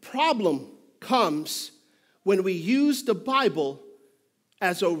 The problem comes when we use the Bible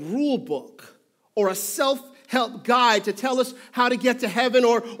as a rule book or a self-help guide to tell us how to get to heaven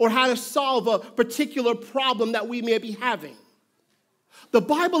or how to solve a particular problem that we may be having. The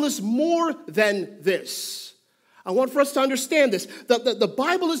Bible is more than this. I want for us to understand this. The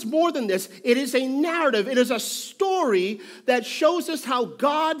Bible is more than this. It is a narrative. It is a story that shows us how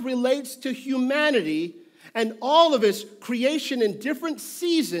God relates to humanity and all of his creation in different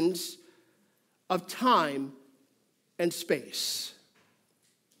seasons of time and space.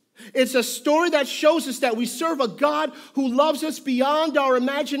 It's a story that shows us that we serve a God who loves us beyond our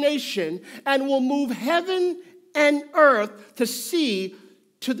imagination and will move heaven and earth to see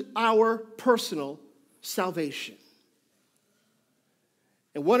to our personal salvation.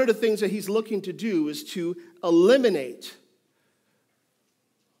 And one of the things that he's looking to do is to eliminate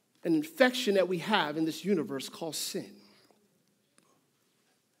an infection that we have in this universe called sin.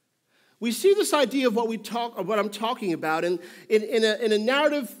 We see this idea of what I'm talking about in a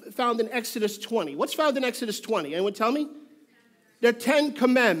narrative found in Exodus 20. What's found in Exodus 20? Anyone tell me? The 10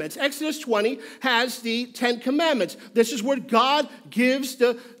 Commandments. Exodus 20 has the 10 Commandments. This is where God gives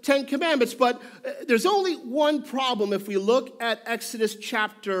the 10 Commandments. But there's only one problem if we look at Exodus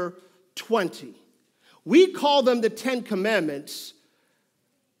chapter 20. We call them the 10 Commandments,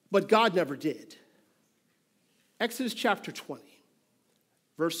 but God never did. Exodus chapter 20,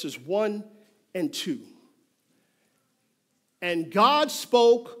 verses 1 and 2. And God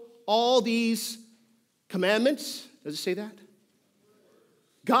spoke all these commandments. Does it say that?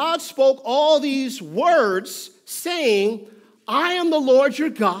 God spoke all these words, saying, I am the Lord your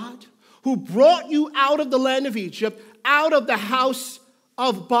God, who brought you out of the land of Egypt, out of the house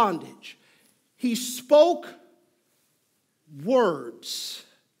of bondage. He spoke words.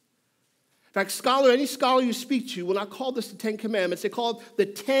 In fact, any scholar you speak to will not call this the 10 Commandments. They call it the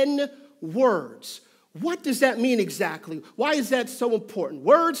 10 words. What does that mean exactly? Why is that so important?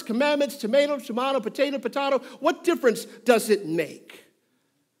 Words, commandments, tomato, potato. What difference does it make?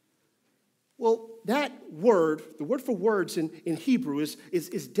 Well, that word, the word for words in Hebrew is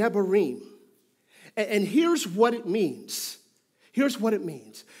debarim. And here's what it means. Here's what it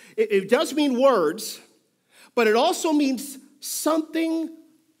means. It does mean words, but it also means something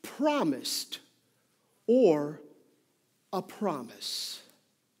promised or a promise.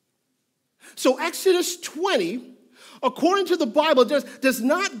 So Exodus 20, according to the Bible, does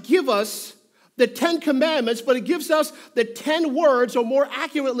not give us the 10 Commandments, but it gives us the 10 words, or more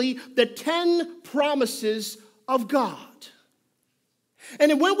accurately, the 10 promises of God.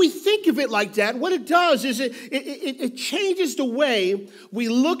 And when we think of it like that, what it does is it changes the way we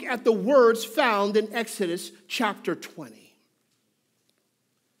look at the words found in Exodus chapter 20.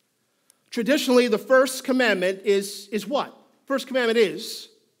 Traditionally, the first commandment is what? First commandment is,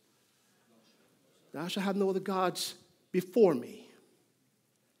 thou shalt have no other gods before me.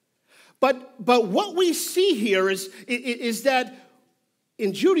 But what we see here is that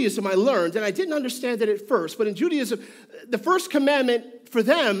in Judaism I learned, and I didn't understand it at first, but in Judaism, the first commandment for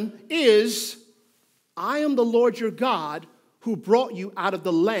them is, I am the Lord your God who brought you out of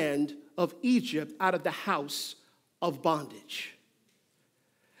the land of Egypt, out of the house of bondage.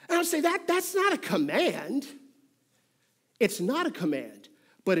 And I would say that's not a command. It's not a command,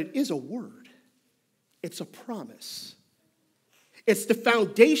 but it is a word. It's a promise. It's the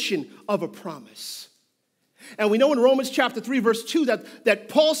foundation of a promise. And we know in Romans chapter 3, verse 2, that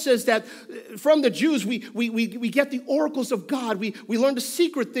Paul says that from the Jews, we get the oracles of God. We learn the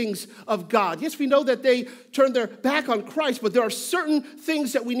secret things of God. Yes, we know that they turned their back on Christ, but there are certain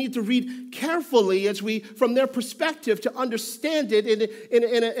things that we need to read carefully from their perspective, to understand it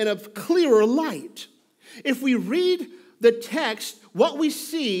in a clearer light. If we read the text, what we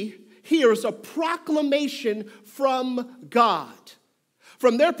see here is a proclamation from God.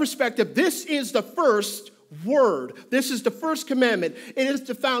 From their perspective, this is the first word. This is the first commandment. It is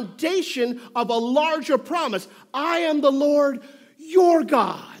the foundation of a larger promise. I am the Lord your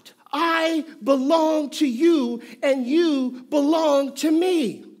God. I belong to you, and you belong to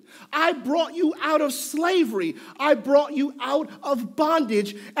me. I brought you out of slavery. I brought you out of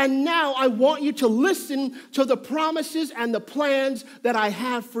bondage. And now I want you to listen to the promises and the plans that I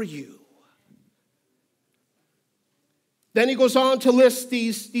have for you. Then he goes on to list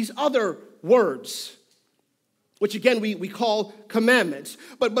these other words, which again we call commandments.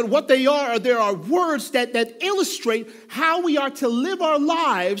 But what they are words that illustrate how we are to live our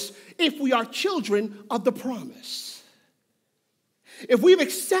lives if we are children of the promise. If we've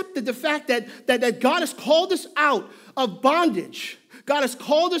accepted the fact that God has called us out of bondage, God has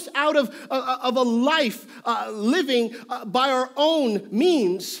called us out of a life living by our own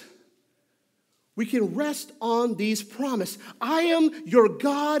means, we can rest on these promises. I am your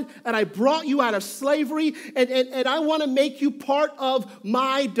God, and I brought you out of slavery, and I want to make you part of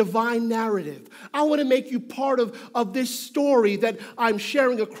my divine narrative. I want to make you part of this story that I'm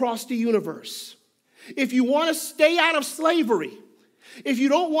sharing across the universe. If you want to stay out of slavery, if you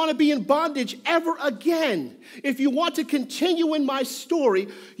don't want to be in bondage ever again, if you want to continue in my story,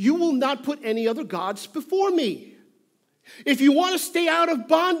 you will not put any other gods before me. If you want to stay out of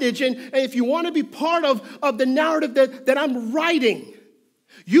bondage and if you want to be part of the narrative that I'm writing,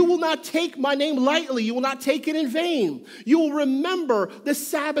 you will not take my name lightly. You will not take it in vain. You will remember the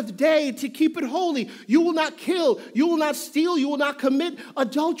Sabbath day to keep it holy. You will not kill. You will not steal. You will not commit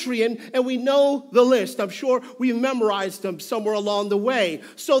adultery. And we know the list. I'm sure we memorized them somewhere along the way.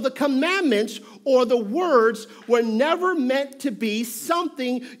 So the commandments or the words were never meant to be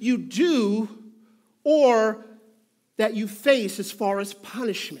something you do or that you face as far as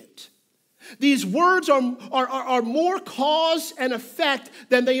punishment. These words are more cause and effect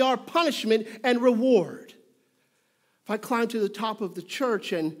than they are punishment and reward. If I climb to the top of the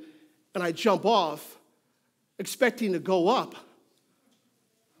church and I jump off, expecting to go up,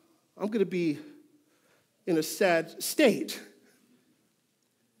 I'm going to be in a sad state.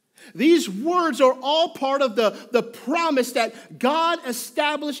 These words are all part of the promise that God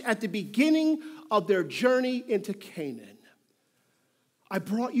established at the beginning of their journey into Canaan. I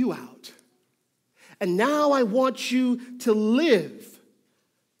brought you out. And now I want you to live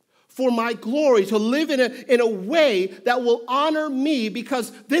for my glory, to live in a way that will honor me,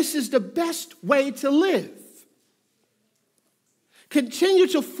 because this is the best way to live. Continue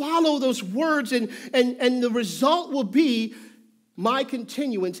to follow those words, and the result will be my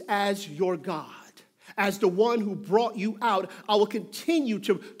continuance as your God. As the one who brought you out, I will continue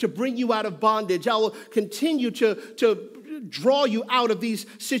to bring you out of bondage. I will continue to draw you out of these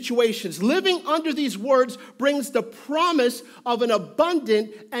situations. Living under these words brings the promise of an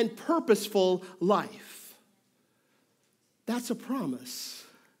abundant and purposeful life. That's a promise.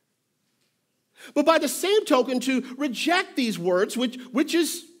 But by the same token, to reject these words, which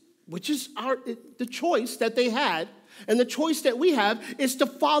is the choice that they had, and the choice that we have, is to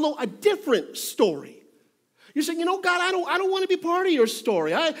follow a different story. You're saying, God, I don't want to be part of your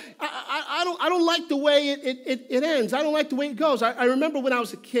story. I don't like the way it ends. I don't like the way it goes. I remember when I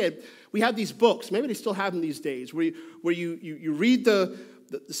was a kid, we had these books. Maybe they still have them these days, where you read the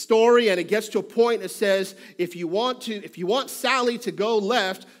story, and it gets to a point that says, if you want Sally to go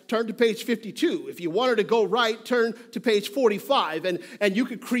left, turn to page 52. If you want her to go right, turn to page 45. And you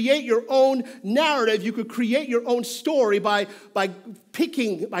could create your own narrative. You could create your own story by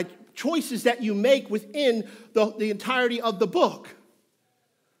picking choices that you make within the entirety of the book.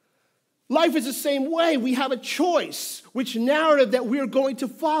 Life is the same way. We have a choice which narrative that we're going to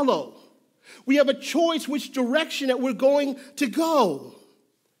follow. We have a choice which direction that we're going to go.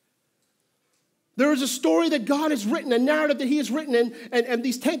 There is a story that God has written, a narrative that he has written, and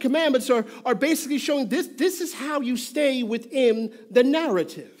these 10 commandments are basically showing this is how you stay within the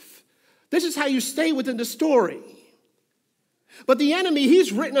narrative. This is how you stay within the story. But the enemy,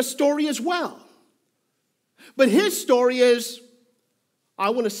 he's written a story as well. But his story is, I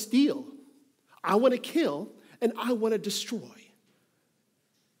want to steal, I want to kill, and I want to destroy.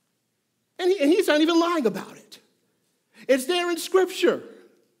 And he's not even lying about it. It's there in Scripture.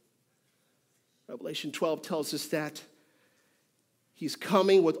 Revelation 12 tells us that he's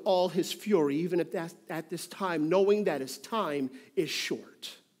coming with all his fury, even at this time, knowing that his time is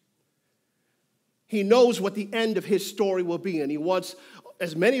short. He knows what the end of his story will be, and he wants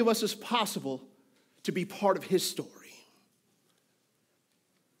as many of us as possible to be part of his story.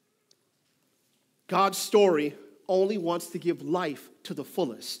 God's story only wants to give life to the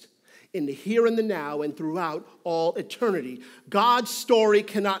fullest in the here and the now and throughout all eternity. God's story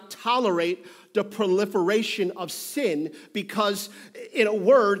cannot tolerate the proliferation of sin because, in a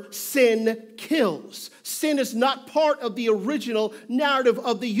word, sin kills. Sin is not part of the original narrative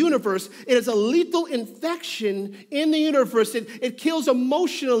of the universe. It is a lethal infection in the universe. It kills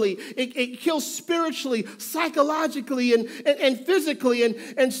emotionally. It kills spiritually, psychologically, and physically.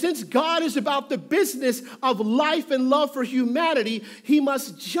 And since God is about the business of life and love for humanity, he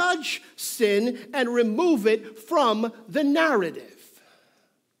must judge sin and remove it from the narrative.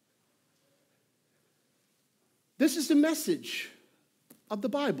 This is the message of the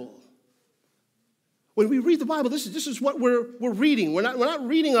Bible. When we read the Bible, this is what we're reading. We're not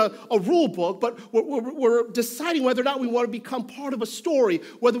reading a rule book, but we're deciding whether or not we want to become part of a story,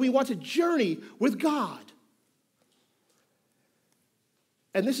 whether we want to journey with God.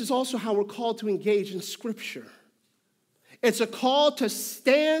 And this is also how we're called to engage in Scripture. It's a call to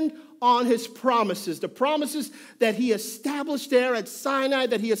stand on his promises, the promises that he established there at Sinai,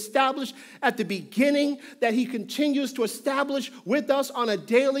 that he established at the beginning, that he continues to establish with us on a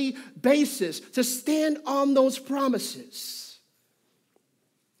daily basis, to stand on those promises.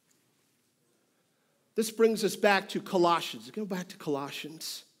 This brings us back to Colossians. Go back to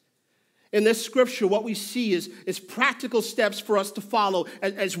Colossians. In this scripture, what we see is practical steps for us to follow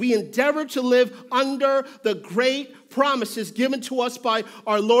as we endeavor to live under the great promises given to us by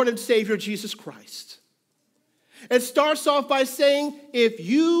our Lord and Savior, Jesus Christ. It starts off by saying, if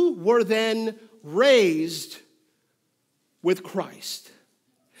you were then raised with Christ.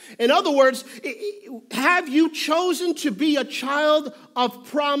 In other words, have you chosen to be a child of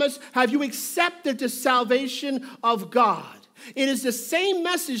promise? Have you accepted the salvation of God? It is the same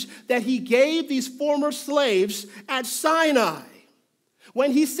message that he gave these former slaves at Sinai when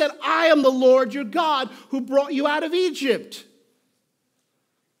he said, I am the Lord your God who brought you out of Egypt.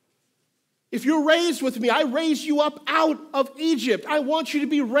 If you're raised with me, I raised you up out of Egypt. I want you to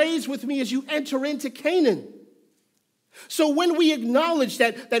be raised with me as you enter into Canaan. So when we acknowledge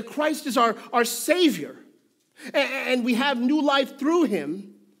that Christ is our Savior and we have new life through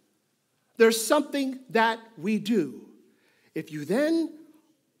him, there's something that we do. If you then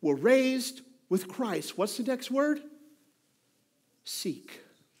were raised with Christ, what's the next word? Seek.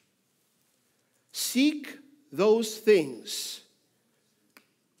 Seek those things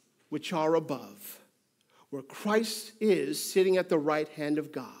which are above, where Christ is sitting at the right hand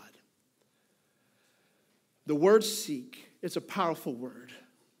of God. The word seek is a powerful word.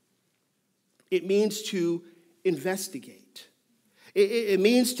 It means to investigate. It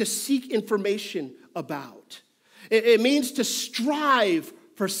means to seek information about. It means to strive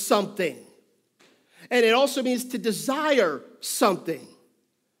for something. And it also means to desire something.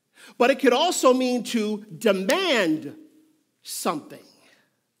 But it could also mean to demand something.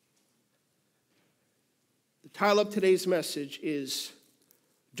 The title of today's message is,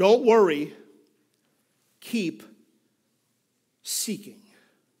 Don't Worry, Keep Seeking.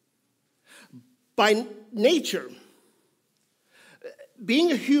 By nature,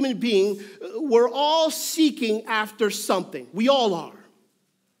 being a human being, we're all seeking after something. We all are.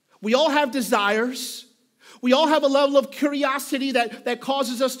 We all have desires. We all have a level of curiosity that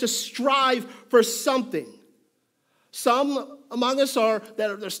causes us to strive for something. Some among us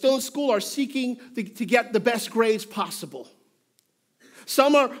that are still in school are seeking to get the best grades possible.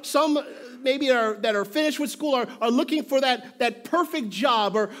 Some maybe that are finished with school are looking for that perfect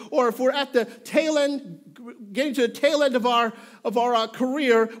job, or if we're at the tail end, getting to the tail end of our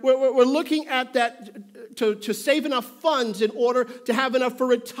career, we're looking at that to save enough funds in order to have enough for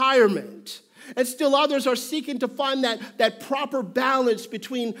retirement. And still others are seeking to find that proper balance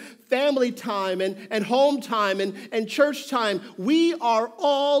between family time and home time and church time. We are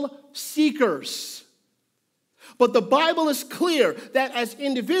all seekers. But the Bible is clear that as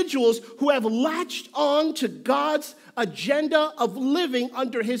individuals who have latched on to God's agenda of living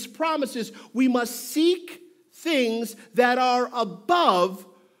under his promises, we must seek things that are above,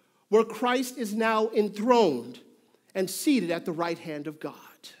 where Christ is now enthroned and seated at the right hand of God.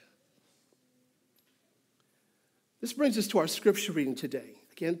 This brings us to our scripture reading today.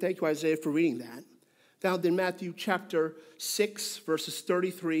 Again, thank you, Isaiah, for reading that. Found in Matthew chapter 6, verses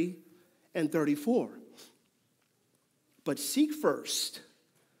 33 and 34. But seek first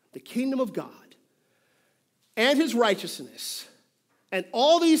the kingdom of God and his righteousness, and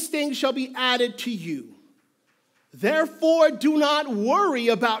all these things shall be added to you. Therefore, do not worry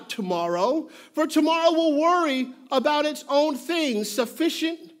about tomorrow, for tomorrow will worry about its own things.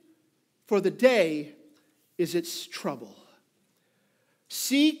 Sufficient for the day is its trouble.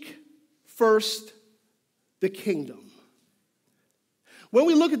 Seek first the kingdom. When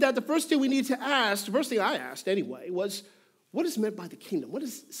we look at that, the first thing we need to ask, the first thing I asked anyway, was what is meant by the kingdom? What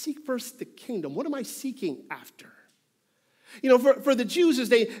is seek first the kingdom? What am I seeking after? You know, for the Jews, if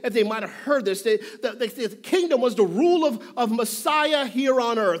they might have heard this, the kingdom was the rule of Messiah here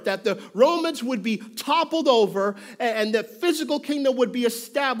on earth, that the Romans would be toppled over and the physical kingdom would be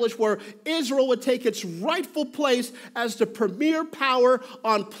established where Israel would take its rightful place as the premier power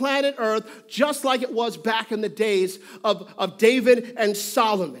on planet earth, just like it was back in the days of David and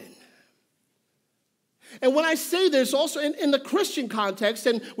Solomon. And when I say this, also in the Christian context,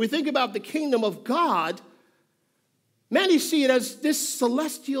 and we think about the kingdom of God, many see it as this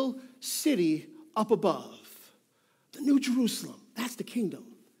celestial city up above, the New Jerusalem. That's the kingdom.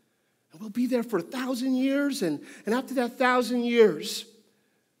 And we'll be there for 1,000 years, and after that 1,000 years,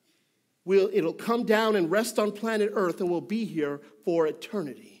 it'll come down and rest on planet Earth, and we'll be here for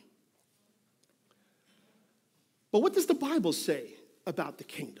eternity. But what does the Bible say about the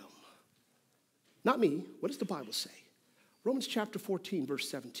kingdom? Not me. What does the Bible say? Romans chapter 14, verse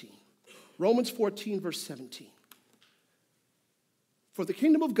 17. Romans 14, verse 17. For the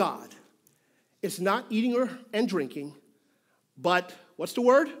kingdom of God is not eating and drinking, but, what's the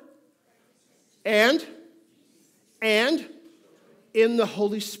word? And in the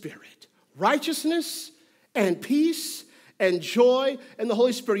Holy Spirit. Righteousness and peace and joy in the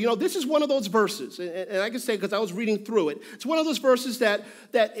Holy Spirit. You know, this is one of those verses, and I can say because I was reading through it, it's one of those verses that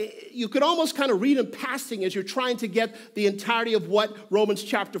you could almost kind of read in passing as you're trying to get the entirety of what Romans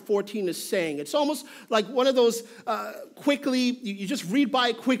chapter 14 is saying. It's almost like one of those quickly, you just read by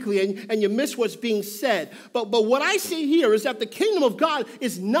it quickly and you miss what's being said. But what I see here is that the kingdom of God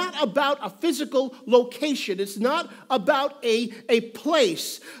is not about a physical location. It's not about a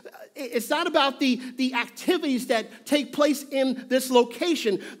place. It's not about the activities that take place in this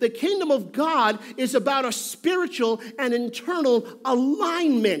location. The kingdom of God is about a spiritual and internal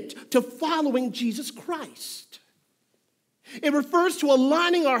alignment to following Jesus Christ. It refers to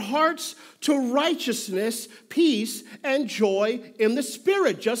aligning our hearts to righteousness, peace, and joy in the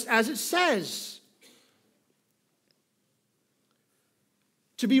Spirit, just as it says.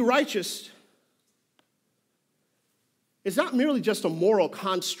 To be righteous is not merely just a moral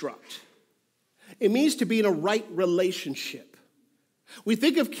construct. It means to be in a right relationship. We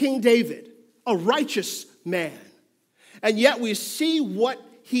think of King David, a righteous man, and yet we see what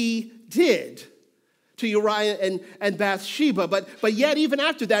he did to Uriah and Bathsheba. But yet even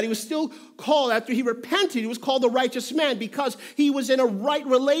after that, he was still called, after he repented, he was called a righteous man because he was in a right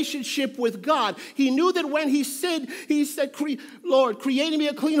relationship with God. He knew that when he sinned, he said, Lord, create in me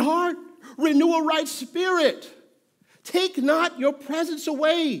a clean heart, renew a right spirit. Take not your presence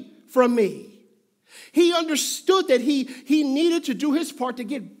away from me. He understood that he needed to do his part to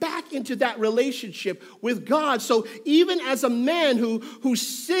get back into that relationship with God. So even as a man who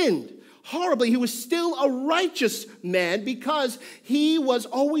sinned horribly, he was still a righteous man because he was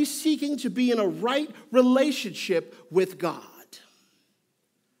always seeking to be in a right relationship with God.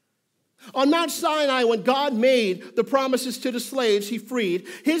 On Mount Sinai, when God made the promises to the slaves he freed,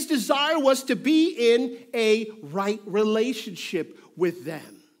 his desire was to be in a right relationship with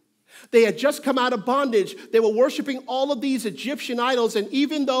them. They had just come out of bondage. They were worshiping all of these Egyptian idols, and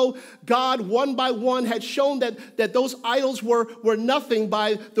even though God, one by one, had shown that those idols were nothing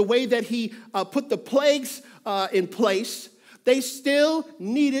by the way that he put the plagues in place, they still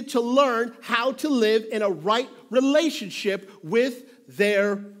needed to learn how to live in a right relationship with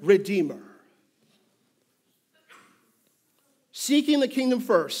their Redeemer. Seeking the kingdom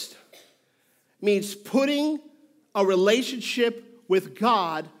first means putting a relationship with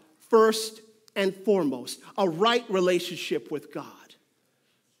God first and foremost. A right relationship with God.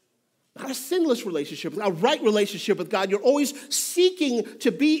 Not a sinless relationship, a right relationship with God. You're always seeking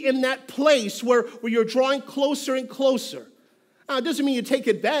to be in that place where you're drawing closer and closer. Now, it doesn't mean you take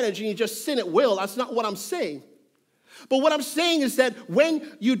advantage and you just sin at will. That's not what I'm saying. But what I'm saying is that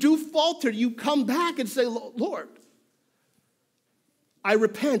when you do falter, you come back and say, Lord, I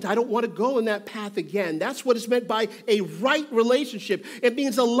repent. I don't want to go in that path again. That's what is meant by a right relationship. It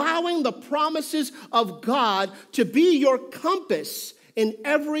means allowing the promises of God to be your compass in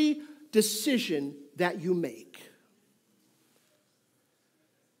every decision that you make.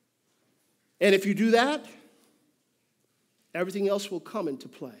 And if you do that, everything else will come into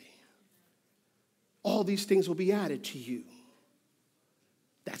play. all these things will be added to you.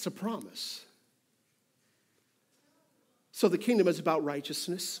 That's a promise. So the kingdom is about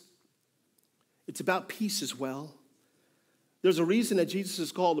righteousness. It's about peace as well. There's a reason that Jesus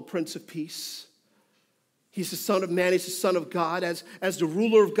is called the Prince of Peace. He's the Son of Man. He's the Son of God. As the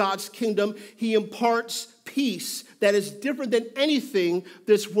ruler of God's kingdom, he imparts peace that is different than anything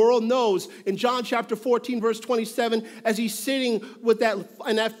this world knows. In John chapter 14, verse 27, as he's sitting with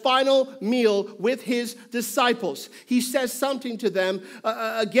that final meal with his disciples, he says something to them,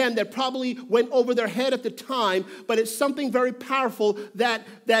 again, that probably went over their head at the time, but it's something very powerful that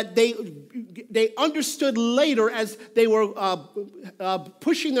they understood later as they were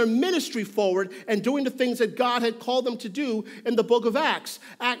pushing their ministry forward and doing the things that God had called them to do in the book of Acts.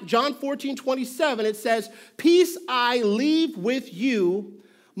 John 14, 27, it says, "Peace I leave with you,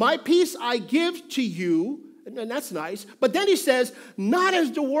 my peace I give to you." And that's nice. But then he says, "Not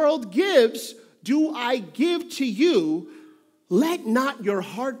as the world gives, do I give to you. Let not your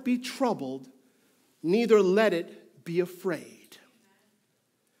heart be troubled, neither let it be afraid."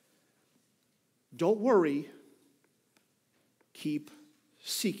 Don't worry, keep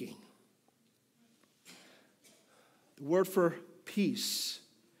seeking. The word for peace,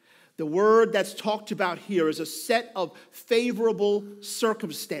 the word that's talked about here, is a set of favorable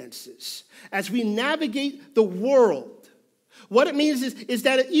circumstances. As we navigate the world, what it means is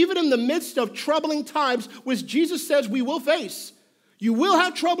that even in the midst of troubling times, which Jesus says we will face, you will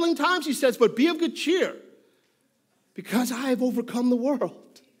have troubling times, he says, but be of good cheer, because I have overcome the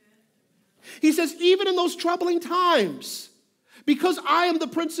world. He says, even in those troubling times, because I am the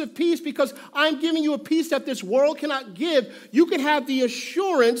Prince of Peace, because I'm giving you a peace that this world cannot give, you can have the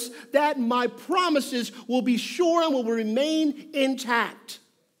assurance that my promises will be sure and will remain intact.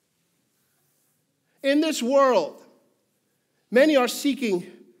 In this world, many are seeking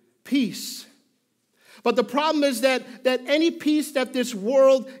peace. But the problem is that any peace that this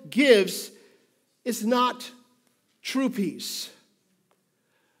world gives is not true peace.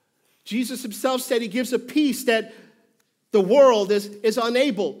 Jesus himself said he gives a peace that the world is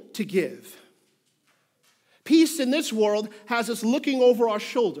unable to give. Peace in this world has us looking over our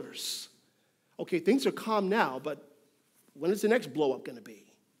shoulders. Okay, things are calm now, but when is the next blow up going to be?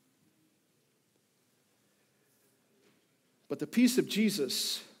 But the peace of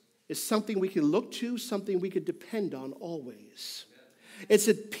Jesus is something we can look to, something we can depend on always. It's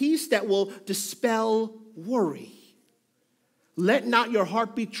a peace that will dispel worry. Let not your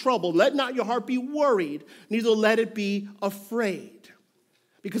heart be troubled. Let not your heart be worried. Neither let it be afraid.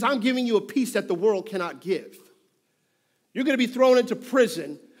 Because I'm giving you a peace that the world cannot give. You're going to be thrown into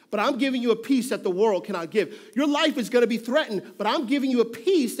prison, but I'm giving you a peace that the world cannot give. Your life is going to be threatened, but I'm giving you a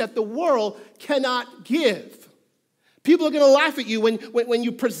peace that the world cannot give. People are going to laugh at you when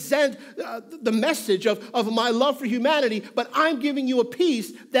you present the message of my love for humanity, but I'm giving you a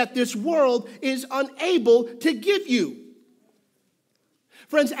peace that this world is unable to give you.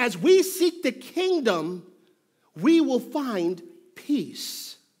 Friends, as we seek the kingdom, we will find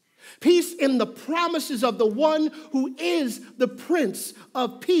peace. Peace in the promises of the one who is the Prince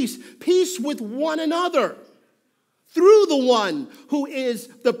of Peace. Peace with one another through the one who is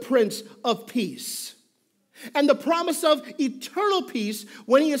the Prince of Peace. And the promise of eternal peace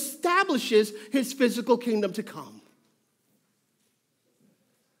when he establishes his physical kingdom to come.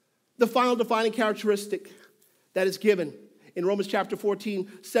 The final defining characteristic that is given in Romans chapter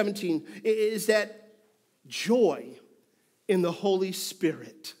 14, 17, is that joy in the Holy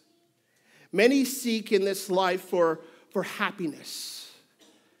Spirit. Many seek in this life for happiness.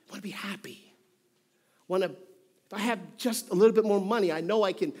 I want to be happy. If I have just a little bit more money, I know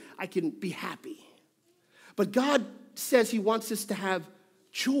I can be happy. But God says he wants us to have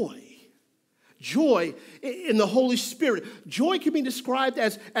joy. Joy in the Holy Spirit. Joy can be described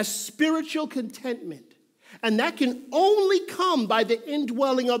as spiritual contentment. And that can only come by the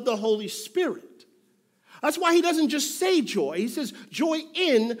indwelling of the Holy Spirit. That's why he doesn't just say joy. He says joy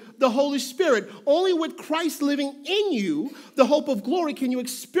in the Holy Spirit. Only with Christ living in you, the hope of glory, can you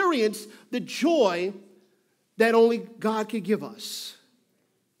experience the joy that only God can give us.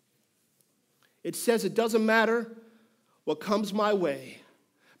 It says it doesn't matter what comes my way,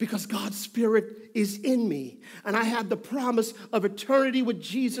 because God's Spirit is in me, and I have the promise of eternity with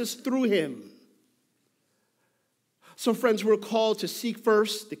Jesus through him. So friends, we're called to seek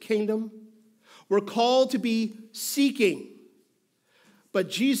first the kingdom. We're called to be seeking. But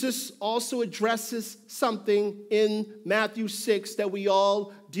Jesus also addresses something in Matthew 6 that we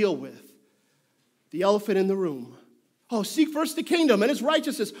all deal with. The elephant in the room. Oh, seek first the kingdom and its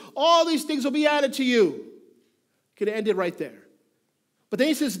righteousness. All these things will be added to you. Could have ended right there. But then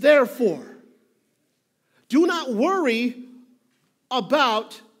he says, therefore. Do not worry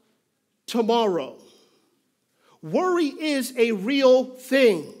about tomorrow. Worry is a real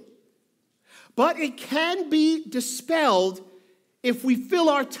thing, but it can be dispelled if we fill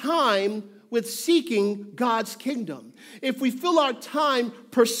our time with seeking God's kingdom. If we fill our time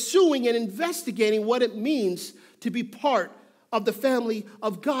pursuing and investigating what it means to be part of the family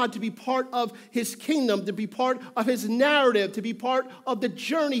of God, to be part of his kingdom, to be part of his narrative, to be part of the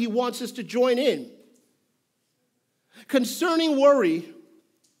journey he wants us to join in. Concerning worry,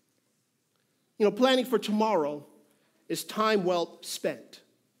 planning for tomorrow is time well spent.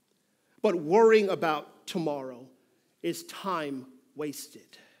 But worrying about tomorrow is time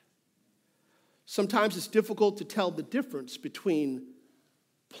wasted. Sometimes it's difficult to tell the difference between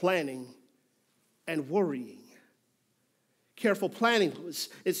planning and worrying. Careful planning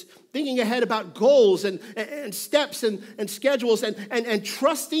is thinking ahead about goals and steps and schedules and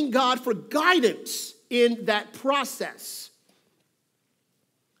trusting God for guidance in that process.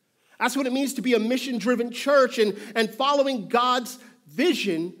 That's what it means to be a mission-driven church and following God's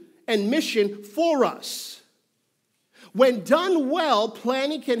vision and mission for us. When done well,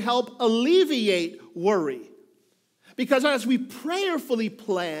 planning can help alleviate worry. Because as we prayerfully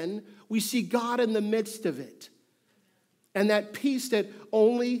plan, we see God in the midst of it. And that peace that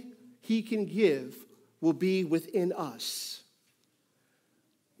only he can give will be within us.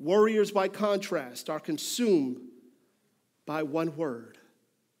 Worriers, by contrast, are consumed by one word: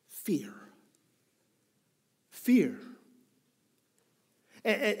 fear. Fear.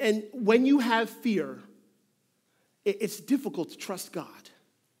 And when you have fear, it's difficult to trust God.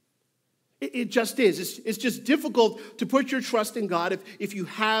 It just is. It's just difficult to put your trust in God if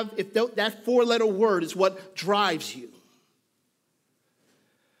that four-letter word is what drives you.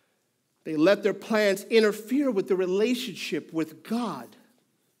 They let their plans interfere with the relationship with God.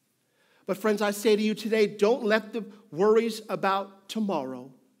 But friends, I say to you today, don't let the worries about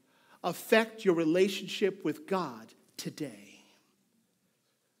tomorrow affect your relationship with God today.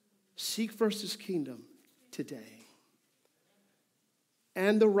 Seek first his kingdom today.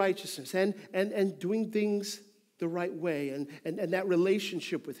 And the righteousness and doing things the right way and that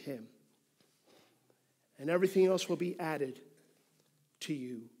relationship with him. And everything else will be added to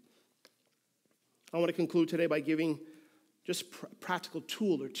you. I want to conclude today by giving just a practical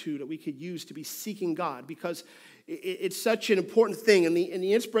tool or two that we could use to be seeking God, because it's such an important thing. And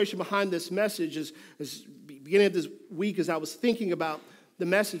the inspiration behind this message is beginning of this week, as I was thinking about the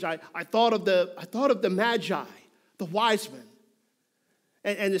message, I thought of the Magi, the wise men,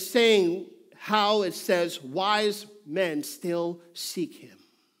 and the saying how it says, wise men still seek him.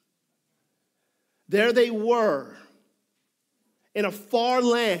 There they were in a far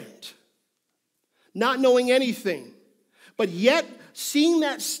land, not knowing anything, but yet seeing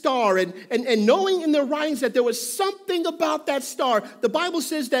that star and knowing in their writings that there was something about that star. The Bible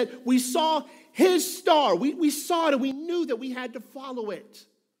says that we saw his star. We saw it and we knew that we had to follow it.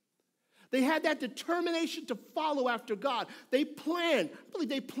 They had that determination to follow after God. They planned, I believe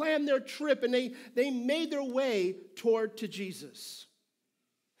they planned their trip, and they made their way toward to Jesus.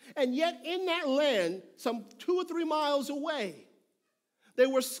 And yet in that land, some 2 or 3 miles away, there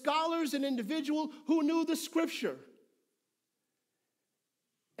were scholars and individuals who knew the scripture.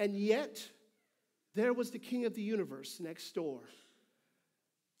 And yet, there was the king of the universe next door.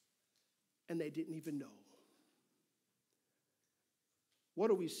 And they didn't even know. What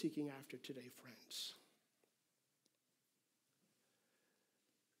are we seeking after today, friends?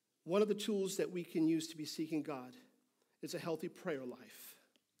 One of the tools that we can use to be seeking God is a healthy prayer life.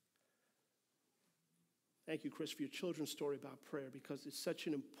 Thank you, Chris, for your children's story about prayer, because it's such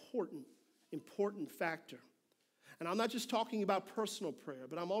an important factor. And I'm not just talking about personal prayer,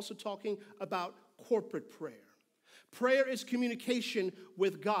 but I'm also talking about corporate prayer. Prayer is communication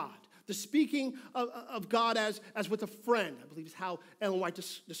with God. The speaking of God as with a friend, I believe is how Ellen White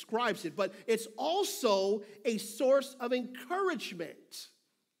describes it. But it's also a source of encouragement.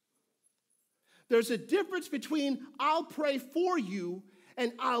 There's a difference between I'll pray for you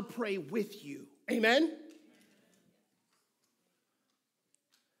and I'll pray with you. Amen?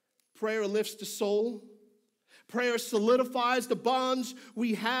 Prayer lifts the soul. Prayer solidifies the bonds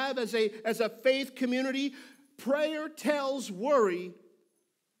we have as a faith community. Prayer tells worry,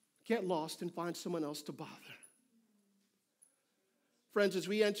 get lost and find someone else to bother. Friends, as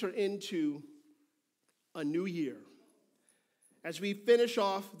we enter into a new year, as we finish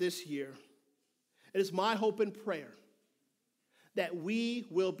off this year, it is my hope and prayer that we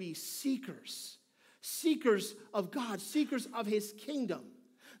will be seekers of God, seekers of his kingdom,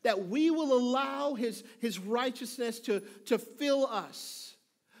 that we will allow his righteousness to fill us,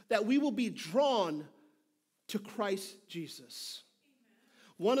 that we will be drawn to Christ Jesus.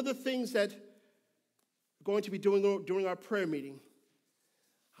 One of the things that we're going to be doing during our prayer meeting,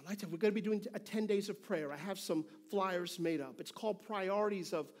 we're going to be doing 10 days of prayer. I have some flyers made up. It's called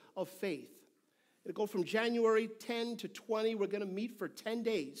Priorities of Faith. It'll go from January 10 to 20. We're going to meet for 10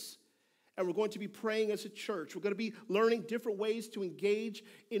 days. And we're going to be praying as a church. We're going to be learning different ways to engage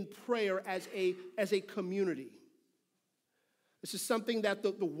in prayer as a community. This is something that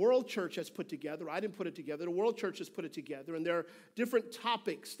the World Church has put together. I didn't put it together. The World Church has put it together. And there are different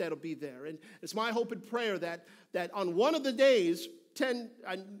topics that'll be there. And it's my hope and prayer that on one of the days,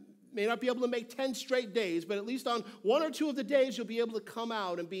 I may not be able to make 10 straight days, but at least on one or two of the days, you'll be able to come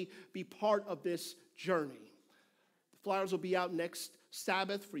out and be part of this journey. The flyers will be out next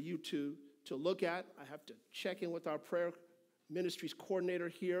Sabbath for you to look at. I have to check in with our prayer ministries coordinator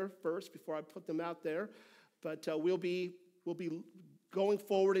here first before I put them out there. But we'll be going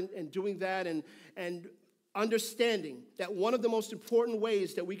forward and doing that and understanding that one of the most important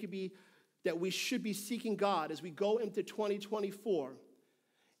ways that we should be seeking God as we go into 2024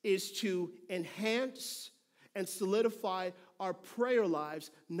 is to enhance and solidify our prayer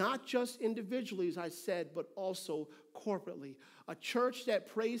lives, not just individually, as I said, but also corporately. A church that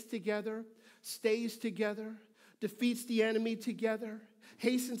prays together, stays together, defeats the enemy together,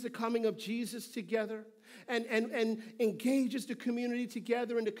 hastens the coming of Jesus together, and engages the community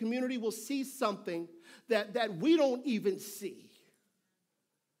together, and the community will see something that we don't even see.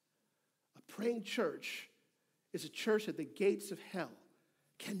 A praying church is a church that the gates of hell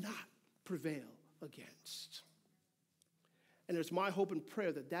cannot prevail against. And it's my hope and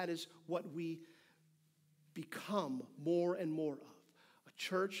prayer that is what we become more and more of. A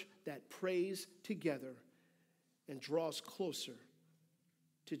church that prays together and draws closer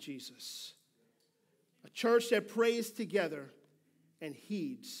to Jesus. A church that prays together and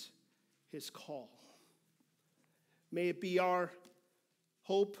heeds his call. May it be our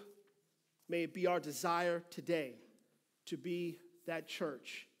hope, may it be our desire today to be that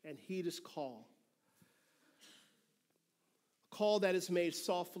church and heed his call. A call that is made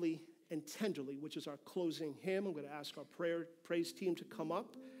softly and tenderly, which is our closing hymn. I'm going to ask our praise team to come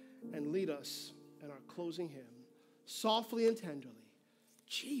up and lead us in our closing hymn. Softly and tenderly,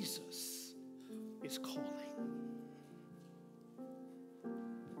 Jesus is calling.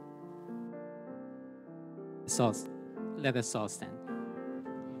 So let us all stand.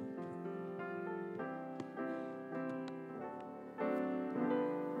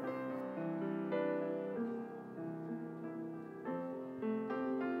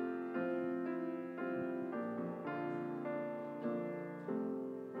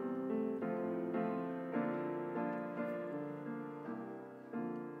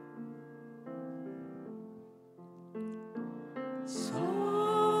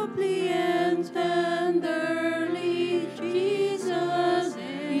 Softly and tenderly, Jesus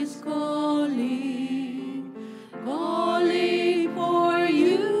is calling, calling for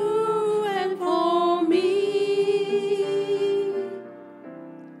you and for me.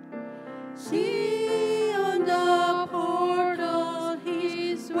 See on the portal,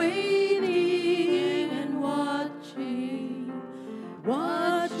 he's waiting and watching,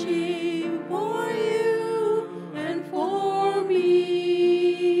 watching for you and for me.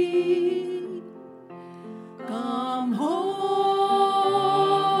 Come home,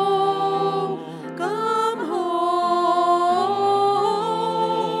 come home,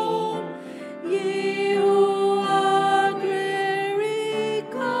 ye who are weary,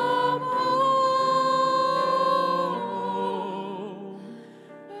 come home.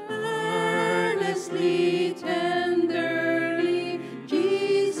 Earnestly, tenderly,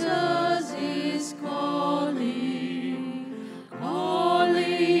 Jesus is calling,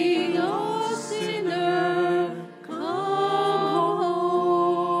 calling, O sinner, come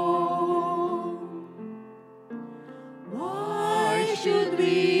home. Why should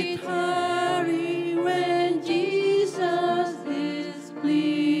we tarry when Jesus is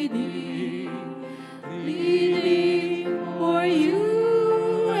pleading, pleading for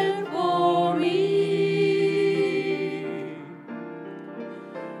you and for me?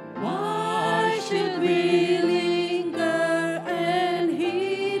 Why should we linger and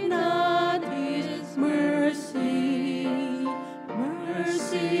heed not his mercy,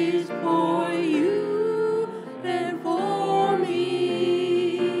 mercies for you and for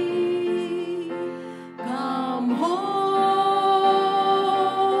me?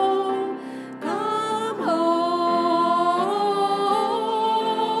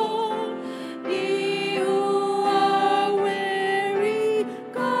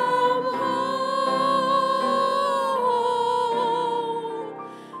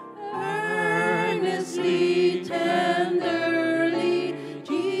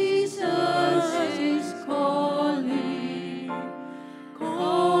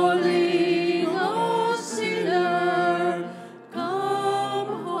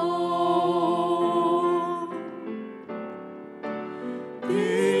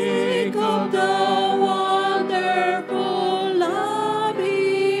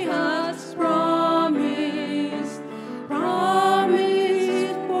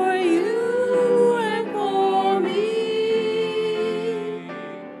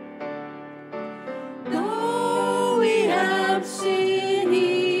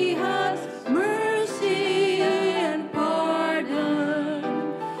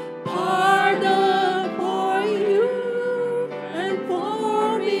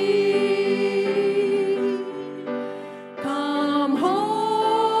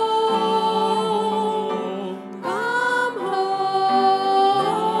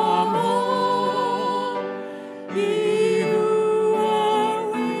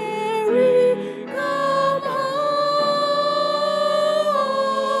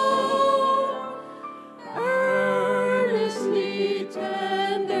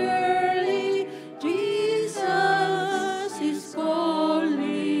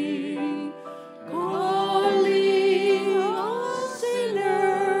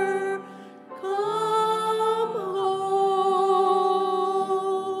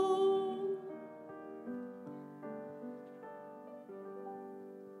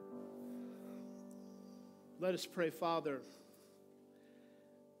 Let us pray, Father,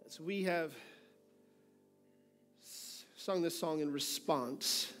 as we have sung this song in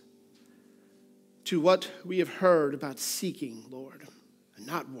response to what we have heard about seeking, Lord, and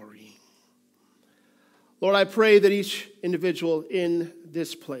not worrying. Lord, I pray that each individual in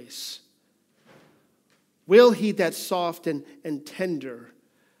this place will heed that soft and tender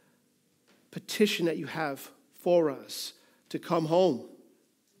petition that you have for us to come home,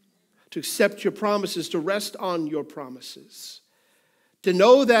 to accept your promises, to rest on your promises, to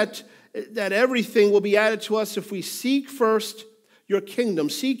know that everything will be added to us if we seek first your kingdom,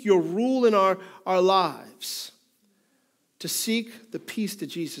 seek your rule in our lives, to seek the peace that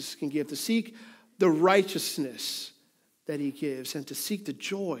Jesus can give, to seek the righteousness that he gives, and to seek the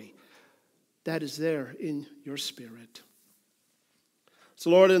joy that is there in your Spirit. So,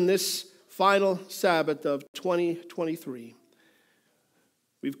 Lord, in this final Sabbath of 2023,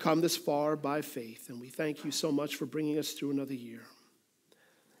 we've come this far by faith, and we thank you so much for bringing us through another year.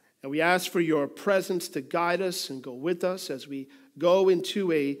 And we ask for your presence to guide us and go with us as we go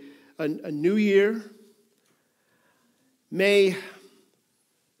into a new year. May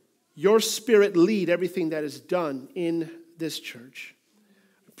your Spirit lead everything that is done in this church.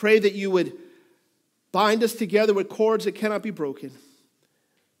 I pray that you would bind us together with cords that cannot be broken,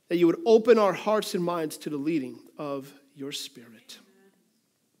 that you would open our hearts and minds to the leading of your Spirit.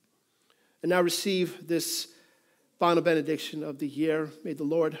 And now receive this final benediction of the year. May the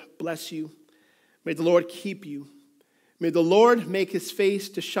Lord bless you. May the Lord keep you. May the Lord make his face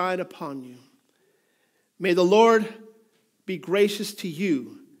to shine upon you. May the Lord be gracious to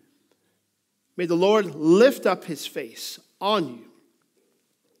you. May the Lord lift up his face on you.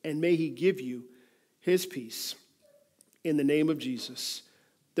 And may he give you his peace. In the name of Jesus,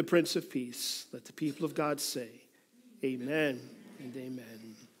 the Prince of Peace, let the people of God say, amen and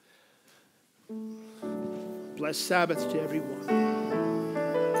amen. Blessed Sabbath to everyone.